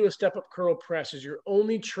doing when you do a step up curl press is you're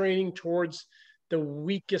only training towards the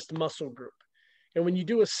weakest muscle group. And when you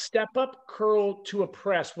do a step up curl to a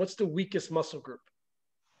press, what's the weakest muscle group?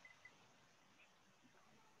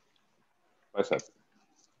 Biceps.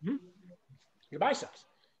 Mm-hmm. Your biceps.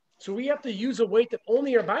 So we have to use a weight that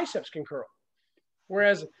only our biceps can curl.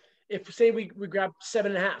 Whereas if, say, we grab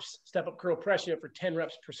 7.5 step up curl press, for 10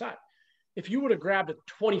 reps per side. If you would have grabbed a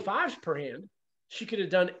 25s per hand, she could have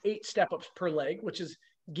done 8 step ups per leg, which is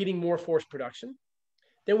getting more force production.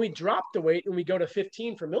 Then we drop the weight and we go to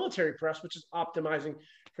 15 for military press, which is optimizing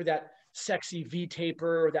for that sexy V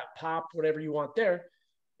taper or that pop, whatever you want there.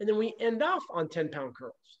 And then we end off on 10-pound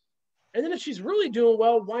curls. And then if she's really doing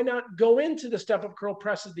well, why not go into the step up curl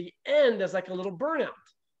press at the end as like a little burnout?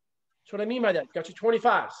 That's what I mean by that. Got your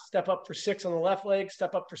 25s, step up for 6 on the left leg,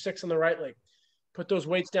 step up for 6 on the right leg. Put those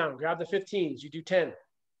weights down, grab the 15s, you do 10.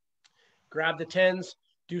 Grab the 10s,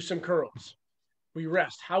 do some curls. We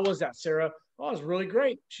rest. How was that, Sarah? Oh, it's really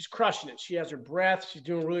great. She's crushing it. She has her breath. She's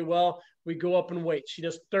doing really well. We go up in weight. She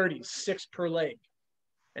does 30s, 6 per leg.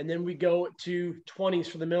 And then we go to 20s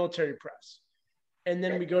for the military press. And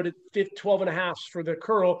then we go to 12 and a half for the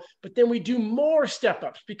curl. But then we do more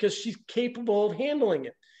step-ups because she's capable of handling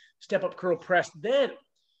it. Step-up curl press then.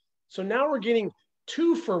 So now we're getting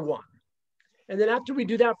 2 for 1. And then after we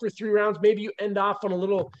do that for 3 rounds, maybe you end off on a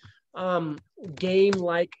little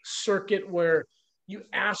game-like circuit where you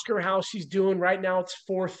ask her how she's doing. Right now it's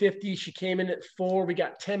 4:50. She came in at 4. We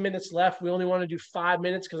got 10 minutes left. We only want to do 5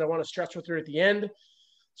 minutes because I want to stretch with her at the end.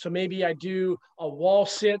 So maybe I do a wall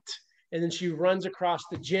sit, and then she runs across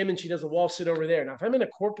the gym and she does a wall sit over there. Now, if I'm in a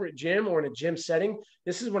corporate gym or in a gym setting,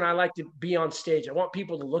 this is when I like to be on stage. I want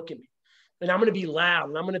people to look at me. And I'm going to be loud,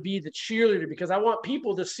 and I'm going to be the cheerleader because I want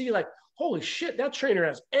people to see like, holy shit, that trainer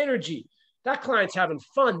has energy. That client's having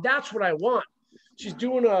fun. That's what I want. She's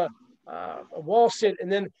doing a wall sit,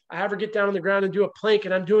 and then I have her get down on the ground and do a plank,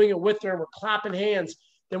 and I'm doing it with her, and we're clapping hands.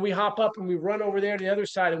 Then we hop up and we run over there to the other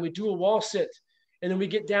side, and we do a wall sit. And then we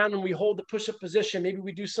get down and we hold the push-up position. Maybe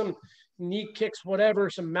we do some knee kicks,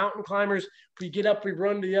 whatever, some mountain climbers. We get up, we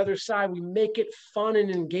run to the other side. We make it fun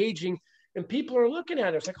and engaging. And people are looking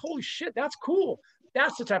at it. It's like, holy shit, that's cool.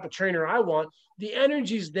 That's the type of trainer I want. The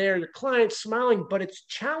energy's there, the client's smiling, but it's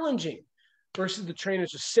challenging versus the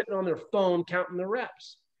trainers just sitting on their phone counting the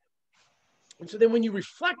reps. And so then when you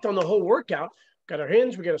reflect on the whole workout, we got our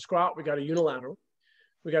hinge, we got a squat, we got a unilateral,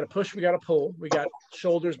 we got a push, we got a pull, we got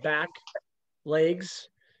shoulders back, legs.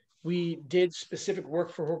 We did specific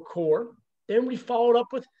work for her core. Then we followed up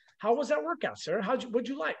with, how was that workout, Sarah? What'd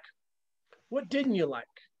you like? What didn't you like?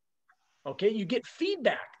 Okay, you get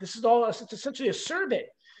feedback. This is all, it's essentially a survey.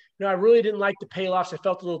 You know, I really didn't like the Paylofts. I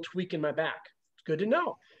felt a little tweak in my back. It's good to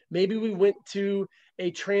know. Maybe we went to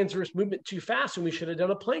a transverse movement too fast and we should have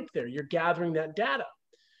done a plank there. You're gathering that data.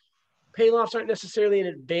 Paylofts aren't necessarily an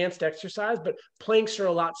advanced exercise, but planks are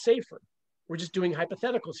a lot safer. We're just doing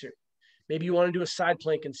hypotheticals here. Maybe you want to do a side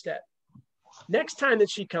plank instead. Next time that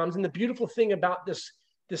she comes, and the beautiful thing about this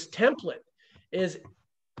template is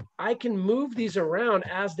I can move these around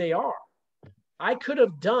as they are. I could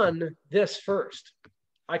have done this first.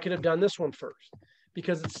 I could have done this one first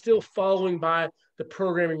because it's still following by the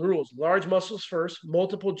programming rules. Large muscles first,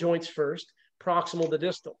 multiple joints first, proximal to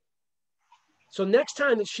distal. So next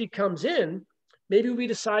time that she comes in, maybe we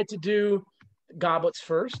decide to do goblets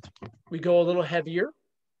first. We go a little heavier,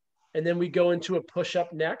 and then we go into a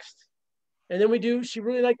push-up next. And then we do, she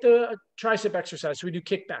really liked the tricep exercise, so we do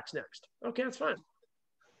kickbacks next. Okay, that's fine.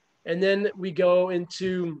 And then we go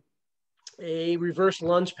into a reverse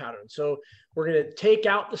lunge pattern. So we're going to take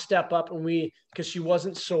out the step up and because she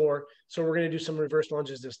wasn't sore. So we're going to do some reverse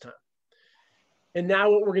lunges this time. And now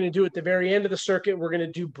what we're going to do at the very end of the circuit, we're going to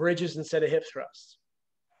do bridges instead of hip thrusts.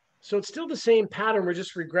 So it's still the same pattern. We're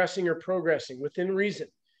just regressing or progressing within reason.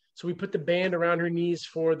 So we put the band around her knees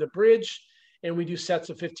for the bridge, and we do sets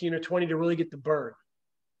of 15 or 20 to really get the burn.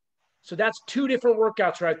 So that's 2 different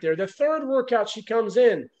workouts right there. The third workout, she comes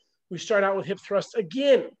in. We start out with hip thrusts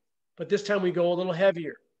again, but this time we go a little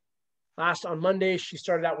heavier. On Monday, she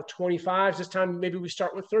started out with 25s. This time, maybe we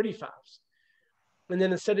start with 35s. And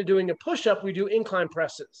then instead of doing a push-up, we do incline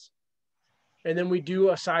presses. And then we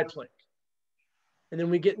do a side plank. And then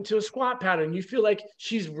we get into a squat pattern. You feel like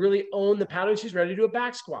she's really owned the pattern. She's ready to do a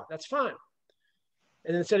back squat. That's fine.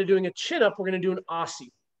 And then instead of doing a chin-up, we're going to do an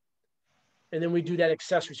Aussie. And then we do that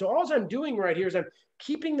accessory. So all I'm doing right here is I'm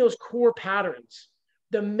keeping those core patterns.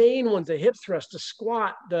 The main ones, the hip thrust, the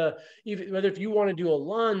squat, whether if you want to do a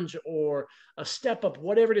lunge or a step up,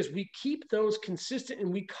 whatever it is, we keep those consistent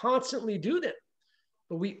and we constantly do them.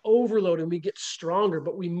 But we overload and we get stronger,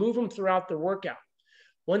 but we move them throughout the workout.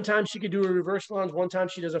 One time she could do a reverse lunge, one time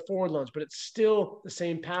she does a forward lunge, but it's still the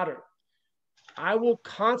same pattern. I will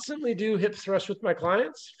constantly do hip thrusts with my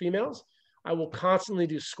clients, females. I will constantly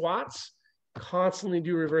do squats, constantly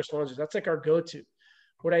do reverse lunges. That's like our go-to.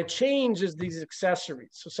 What I change is these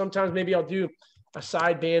accessories. So sometimes maybe I'll do a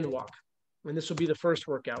side band walk, and this will be the first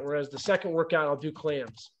workout, whereas the second workout, I'll do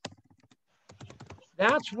clams.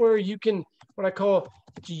 That's where you can, what I call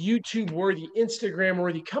YouTube worthy, Instagram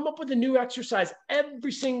worthy, come up with a new exercise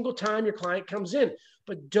every single time your client comes in,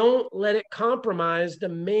 but don't let it compromise the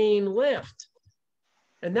main lift.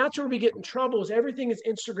 And that's where we get in trouble, is everything is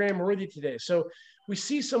Instagram worthy today. So we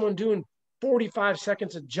see someone doing 45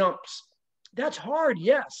 seconds of jumps. That's hard,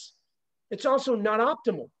 yes. It's also not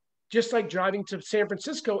optimal, just like driving to San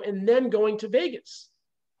Francisco and then going to Vegas.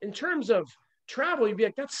 In terms of travel, you'd be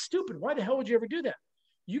like, that's stupid. Why the hell would you ever do that?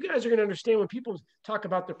 You guys are going to understand when people talk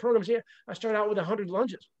about their programs. Yeah, I start out with 100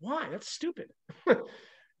 lunges. Why? That's stupid.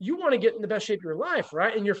 You want to get in the best shape of your life,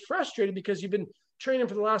 right? And you're frustrated because you've been training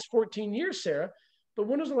for the last 14 years, Sarah. But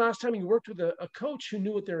when was the last time you worked with a coach who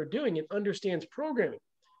knew what they were doing and understands programming?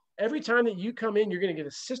 Every time that you come in, you're going to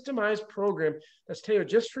get a systemized program that's tailored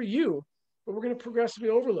just for you, but we're going to progressively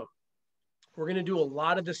overload. We're going to do a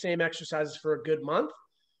lot of the same exercises for a good month,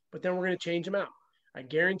 but then we're going to change them out. I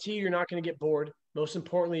guarantee you're not going to get bored. Most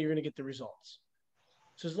importantly, you're going to get the results.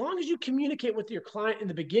 So as long as you communicate with your client in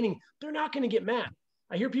the beginning, they're not going to get mad.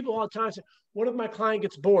 I hear people all the time say, what if my client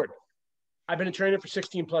gets bored? I've been a trainer for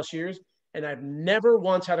 16 plus years, and I've never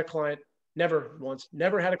once had a client,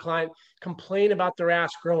 never had a client complain about their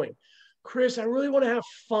ass growing. Chris, I really want to have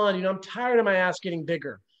fun. You know, I'm tired of my ass getting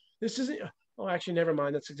bigger. This isn't, oh, actually, never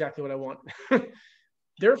mind. That's exactly what I want.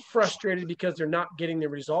 They're frustrated because they're not getting the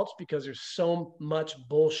results because there's so much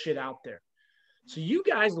bullshit out there. So you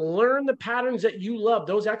guys learn the patterns that you love.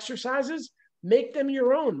 Those exercises, make them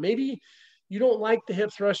your own. Maybe you don't like the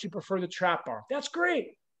hip thrust, you prefer the trap bar. That's great.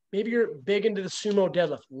 Maybe you're big into the sumo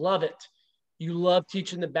deadlift. Love it. You love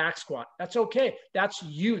teaching the back squat. That's okay. That's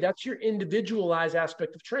you. That's your individualized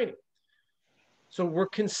aspect of training. So we're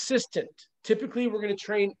consistent. Typically, we're going to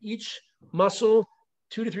train each muscle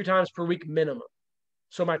 2 to 3 times per week minimum.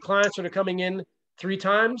 So my clients are coming in 3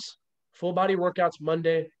 times, full body workouts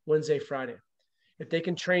Monday, Wednesday, Friday. If they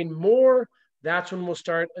can train more, that's when we'll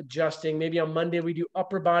start adjusting. Maybe on Monday we do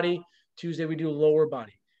upper body, Tuesday we do lower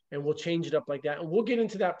body, and we'll change it up like that. And we'll get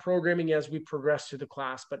into that programming as we progress through the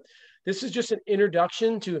class. But this is just an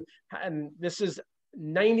introduction to, and this is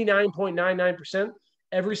 99.99%.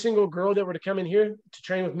 Every single girl that were to come in here to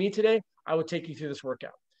train with me today, I would take you through this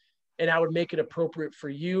workout. And I would make it appropriate for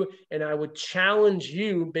you. And I would challenge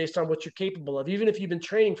you based on what you're capable of. Even if you've been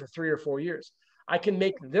training for 3 or 4 years, I can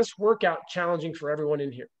make this workout challenging for everyone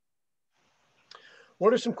in here.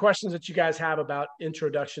 What are some questions that you guys have about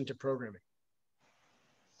introduction to programming?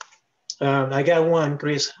 I got one,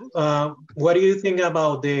 Chris. What do you think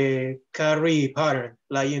about the carry pattern?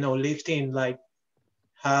 Like, you know, lifting like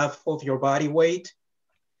half of your body weight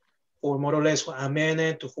for more or less a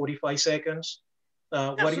minute to 45 seconds.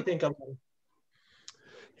 What do you think about it?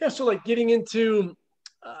 Yeah, so like getting into,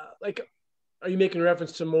 are you making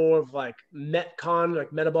reference to more of like Metcon,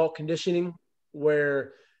 like metabolic conditioning,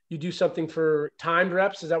 where you do something for timed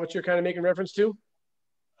reps? Is that what you're kind of making reference to?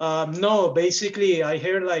 No, basically I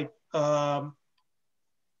hear you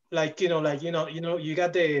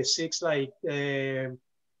got the 6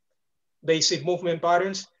 basic movement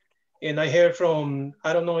patterns, and I heard from,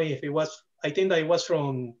 I don't know if it was, I think that it was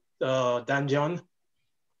from Dan John,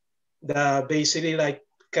 that basically like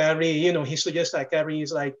carry, you know, he suggests that carry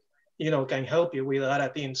is like, you know, can help you with a lot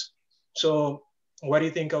of things. So what do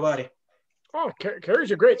you think about it? Oh,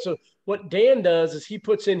 carries are great. So what Dan does is he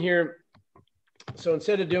puts in here, so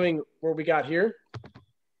instead of doing what we got here,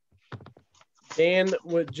 Dan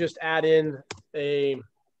would just add in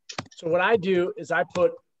so what I do is I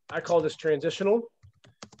call this transitional,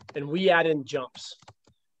 and we add in jumps,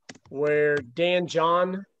 where Dan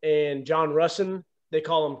John and John Russin, they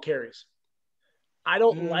call them carries. I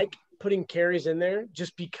don't like putting carries in there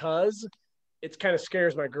just because it kind of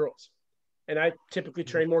scares my girls. And I typically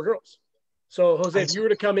train more girls. So Jose, if you were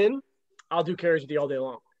to come in, I'll do carries with you all day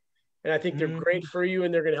long. And I think they're great for you,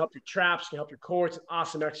 and they're going to help your traps, can help your core. It's an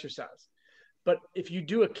awesome exercise. But if you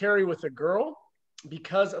do a carry with a girl,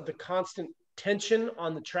 because of the constant tension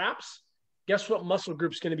on the traps, guess what muscle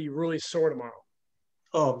group's going to be really sore tomorrow?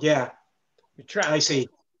 Oh, yeah. Your traps. I see.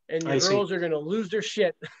 And your girls are going to lose their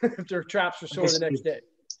shit if their traps are sore the next day.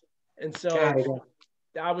 And so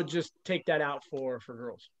I would just take that out for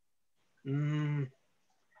girls.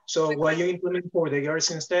 So what you implement for the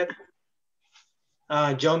girls instead?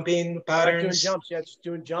 Jumping patterns? Doing jumps, yeah, just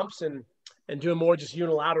doing jumps and doing more just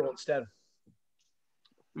unilateral instead.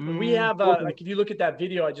 We have, like if you look at that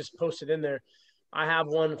video I just posted in there, I have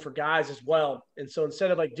one for guys as well. And so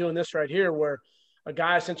instead of like doing this right here where a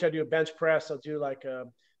guy, essentially I do a bench press, I'll do like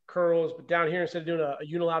curls, but down here instead of doing a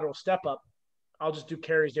unilateral step up, I'll just do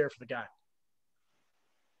carries there for the guy.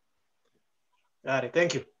 Got it.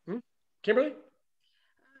 Thank you. Kimberly?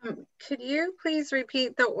 Could you please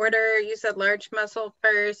repeat the order? You said large muscle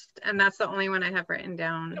first, and that's the only one I have written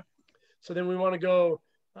down. Yep. So then we want to go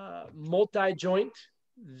multi-joint,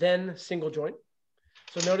 then single joint.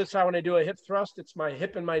 So notice how when I do a hip thrust, it's my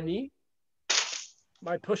hip and my knee.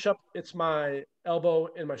 My push-up, it's my elbow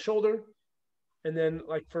and my shoulder. And then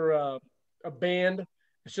like for a band,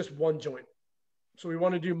 it's just one joint. So we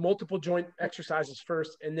want to do multiple joint exercises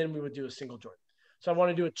first, and then we would do a single joint. So I want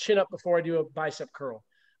to do a chin up before I do a bicep curl.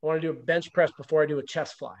 I want to do a bench press before I do a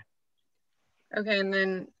chest fly. Okay, and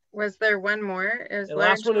then Was there one more? Is The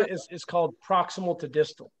last one is called proximal to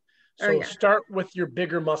distal. So start with your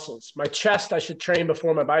bigger muscles. My chest, I should train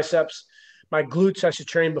before my biceps. My glutes, I should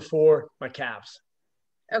train before my calves.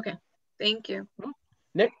 Okay, thank you.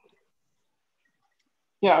 Nick?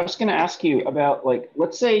 Yeah, I was going to ask you about, like,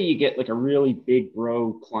 let's say you get like a really big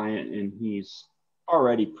bro client and he's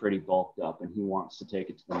already pretty bulked up and he wants to take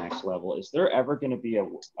it to the next level. Is there ever going to be a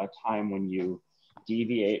time when you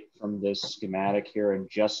deviate from this schematic here and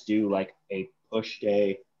just do like a push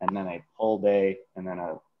day and then a pull day and then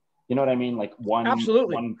a, you know what I mean? Like one.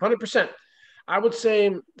 Absolutely, 100%. I would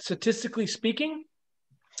say statistically speaking,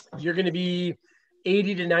 you're going to be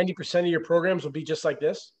 80 to 90% of your programs will be just like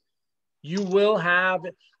this. You will have,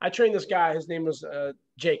 I trained this guy, his name was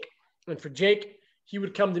Jake. And for Jake, he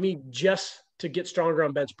would come to me just to get stronger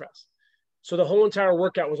on bench press. So the whole entire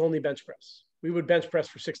workout was only bench press. We would bench press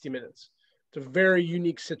for 60 minutes. It's a very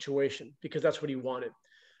unique situation because that's what he wanted.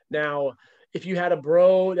 Now, if you had a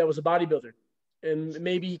bro that was a bodybuilder and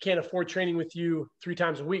maybe he can't afford training with you 3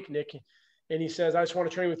 times a week, Nick, and he says, I just want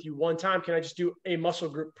to train with you one time. Can I just do a muscle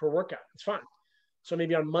group per workout? It's fine. So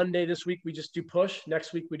maybe on Monday this week, we just do push.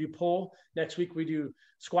 Next week, we do pull. Next week, we do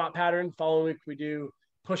squat pattern. Following week, we do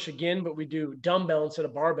push again, but we do dumbbell instead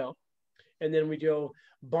of barbell. And then we do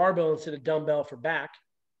barbell instead of dumbbell for back.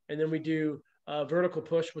 And then we do vertical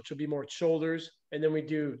push, which will be more shoulders. And then we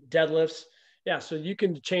do deadlifts. Yeah, so you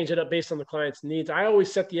can change it up based on the client's needs. I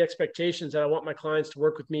always set the expectations that I want my clients to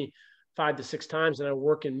work with me 5 to 6 times, and I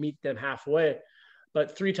work and meet them halfway.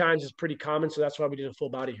 But 3 times is pretty common, so that's why we did a full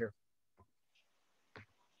body here.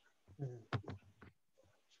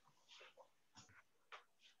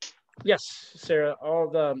 Yes, Sarah, so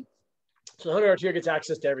the Hunter RTO gets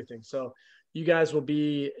access to everything. So you guys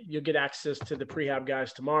you'll get access to the prehab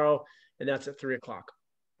guys tomorrow, and that's at 3:00.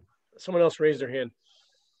 Someone else raised their hand.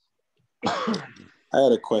 I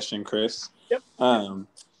had a question, Chris. Yep. I'm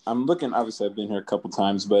looking, obviously I've been here a couple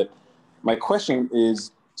times, but my question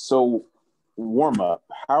is, so warm up,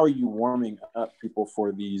 how are you warming up people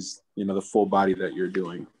for these, the full body that you're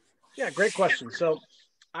doing? Yeah, great question. So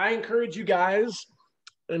I encourage you guys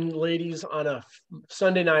and ladies on a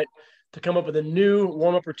Sunday night to come up with a new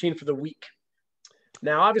warm-up routine for the week.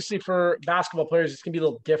 Now, obviously for basketball players, it's going to be a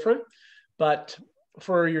little different, but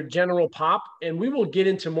for your general pop, and we will get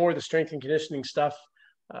into more of the strength and conditioning stuff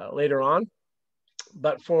later on.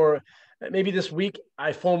 But for maybe this week,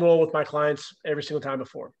 I foam roll with my clients every single time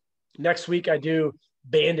before. Next week, I do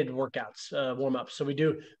banded workouts, warm-ups. So we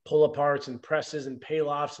do pull-aparts and presses and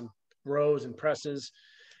pay-offs and rows and presses.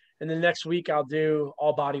 And then next week, I'll do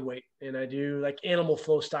all body weight. And I do like animal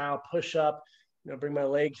flow style, push up, bring my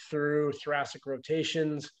leg through, thoracic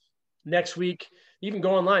rotations. Next week, you can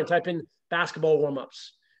go online, type in basketball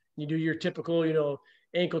warm-ups. You do your typical,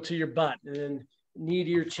 ankle to your butt and then knee to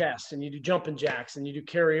your chest, and you do jumping jacks and you do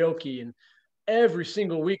karaoke. And every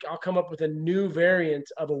single week, I'll come up with a new variant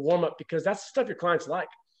of a warm-up because that's the stuff your clients like.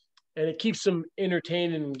 And it keeps them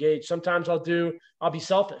entertained and engaged. Sometimes I'll be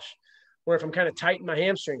selfish, where if I'm kind of tight in my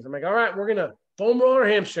hamstrings, I'm like, all right, we're going to foam roll our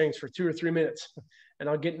hamstrings for 2 or 3 minutes. And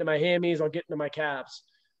I'll get into my hammies, I'll get into my calves.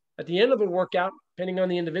 At the end of the workout, depending on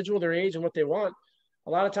the individual, their age, and what they want, a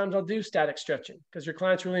lot of times I'll do static stretching because your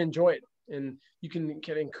clients really enjoy it. And you can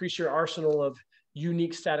increase your arsenal of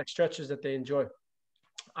unique static stretches that they enjoy.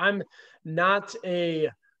 I'm not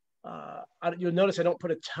you'll notice I don't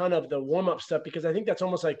put a ton of the warm-up stuff because I think that's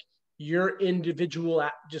almost like your individual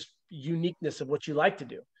just uniqueness of what you like to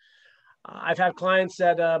do. I've had clients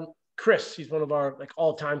that Chris, he's one of our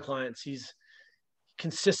all-time clients. He's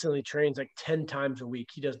consistently trains 10 times a week.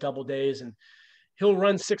 He does double days and he'll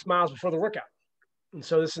run 6 miles before the workout. And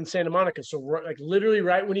so this is in Santa Monica. So literally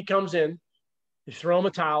right when he comes in, you throw him a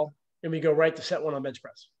towel and we go right to set 1 on bench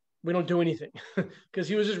press. We don't do anything because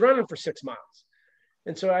he was just running for 6 miles.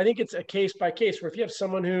 And so I think it's a case by case where if you have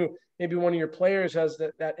someone who maybe one of your players has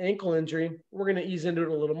that ankle injury, we're going to ease into it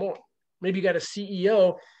a little more. Maybe you got a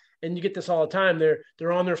CEO and you get this all the time.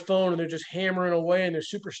 They're on their phone and they're just hammering away and they're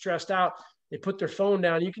super stressed out. They put their phone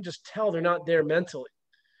down. You can just tell they're not there mentally.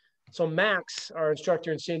 So Max, our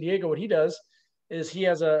instructor in San Diego, what he does is he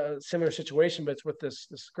has a similar situation, but it's with this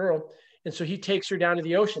girl. And so he takes her down to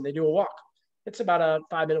the ocean. They do a walk. It's about a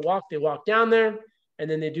 5-minute walk. They walk down there and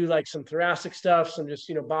then they do some thoracic stuff, some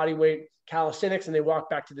just, body weight calisthenics, and they walk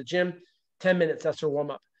back to the gym. 10 minutes, that's her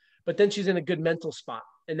warm up. But then she's in a good mental spot.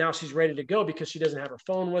 And now she's ready to go because she doesn't have her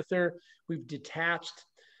phone with her. We've detached.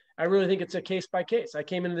 I really think it's a case by case. I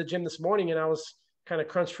came into the gym this morning and I was kind of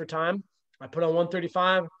crunched for time. I put on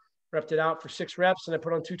 135, repped it out for 6 reps, and I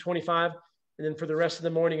put on 225. And then for the rest of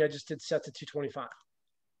the morning, I just did sets at 225.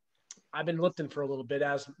 I've been lifting for a little bit,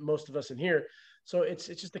 as most of us in here. So it's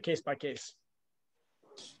just a case by case.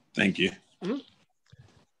 Thank you. Mm-hmm.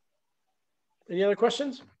 Any other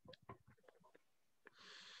questions?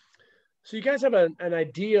 So you guys have an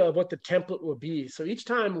idea of what the template will be. So each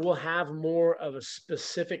time we'll have more of a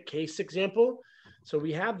specific case example. So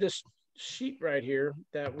we have this sheet right here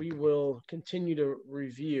that we will continue to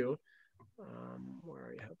review.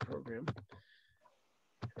 Where you have program.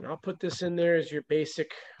 And I'll put this in there as your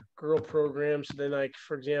basic girl program. So then, like,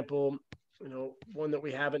 for example, one that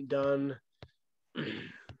we haven't done,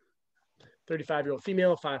 35-year-old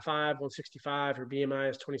female, 5'5", 165. Her BMI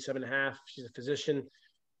is 27.5. She's a physician.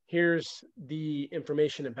 Here's the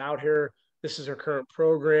information about her. This is her current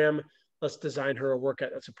program. Let's design her a workout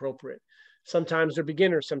that's appropriate. Sometimes they're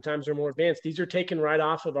beginners. Sometimes they're more advanced. These are taken right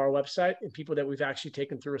off of our website and people that we've actually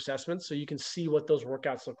taken through assessments. So you can see what those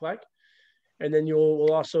workouts look like. And then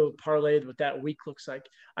we'll also parlay what that week looks like.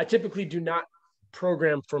 I typically do not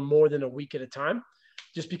program for more than a week at a time,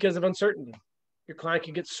 just because of uncertainty. Your client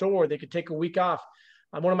could get sore. They could take a week off.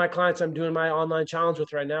 One of my clients I'm doing my online challenge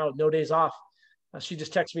with right now, no days off. She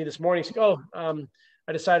just texted me this morning. She's like,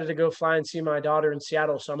 I decided to go fly and see my daughter in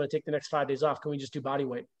Seattle, so I'm going to take the next 5 days off. Can we just do body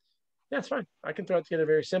weight? Yeah, it's fine. I can throw it together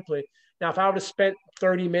very simply. Now, if I would have spent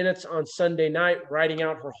 30 minutes on Sunday night writing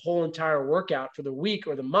out her whole entire workout for the week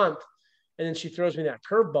or the month, and then she throws me that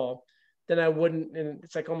curveball, then I wouldn't, and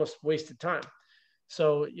it's like almost wasted time.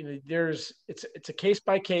 So, it's a case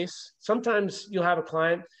by case. Sometimes you'll have a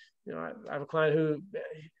client, I have a client who,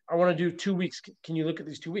 I want to do 2 weeks. Can you look at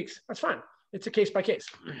these 2 weeks? That's fine. It's a case by case.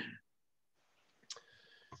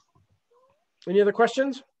 Any other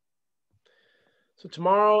questions? So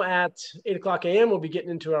tomorrow at 8:00 a.m., we'll be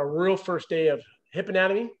getting into our real first day of hip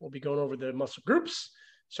anatomy. We'll be going over the muscle groups,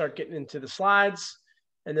 start getting into the slides,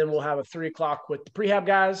 and then we'll have a 3 o'clock with the prehab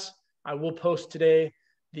guys. I will post today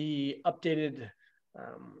the updated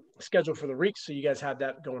schedule for the week, so you guys have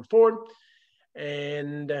that going forward.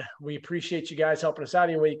 And we appreciate you guys helping us out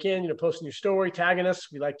any way you can, posting your story, tagging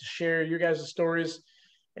us. We like to share your guys' stories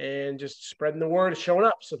and just spreading the word, showing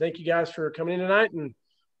up. So thank you guys for coming in tonight, and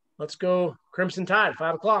let's go Crimson Tide,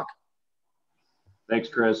 5 o'clock. Thanks,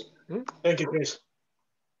 Chris. Thank you, Chris.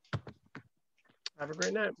 Have a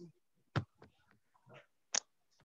great night.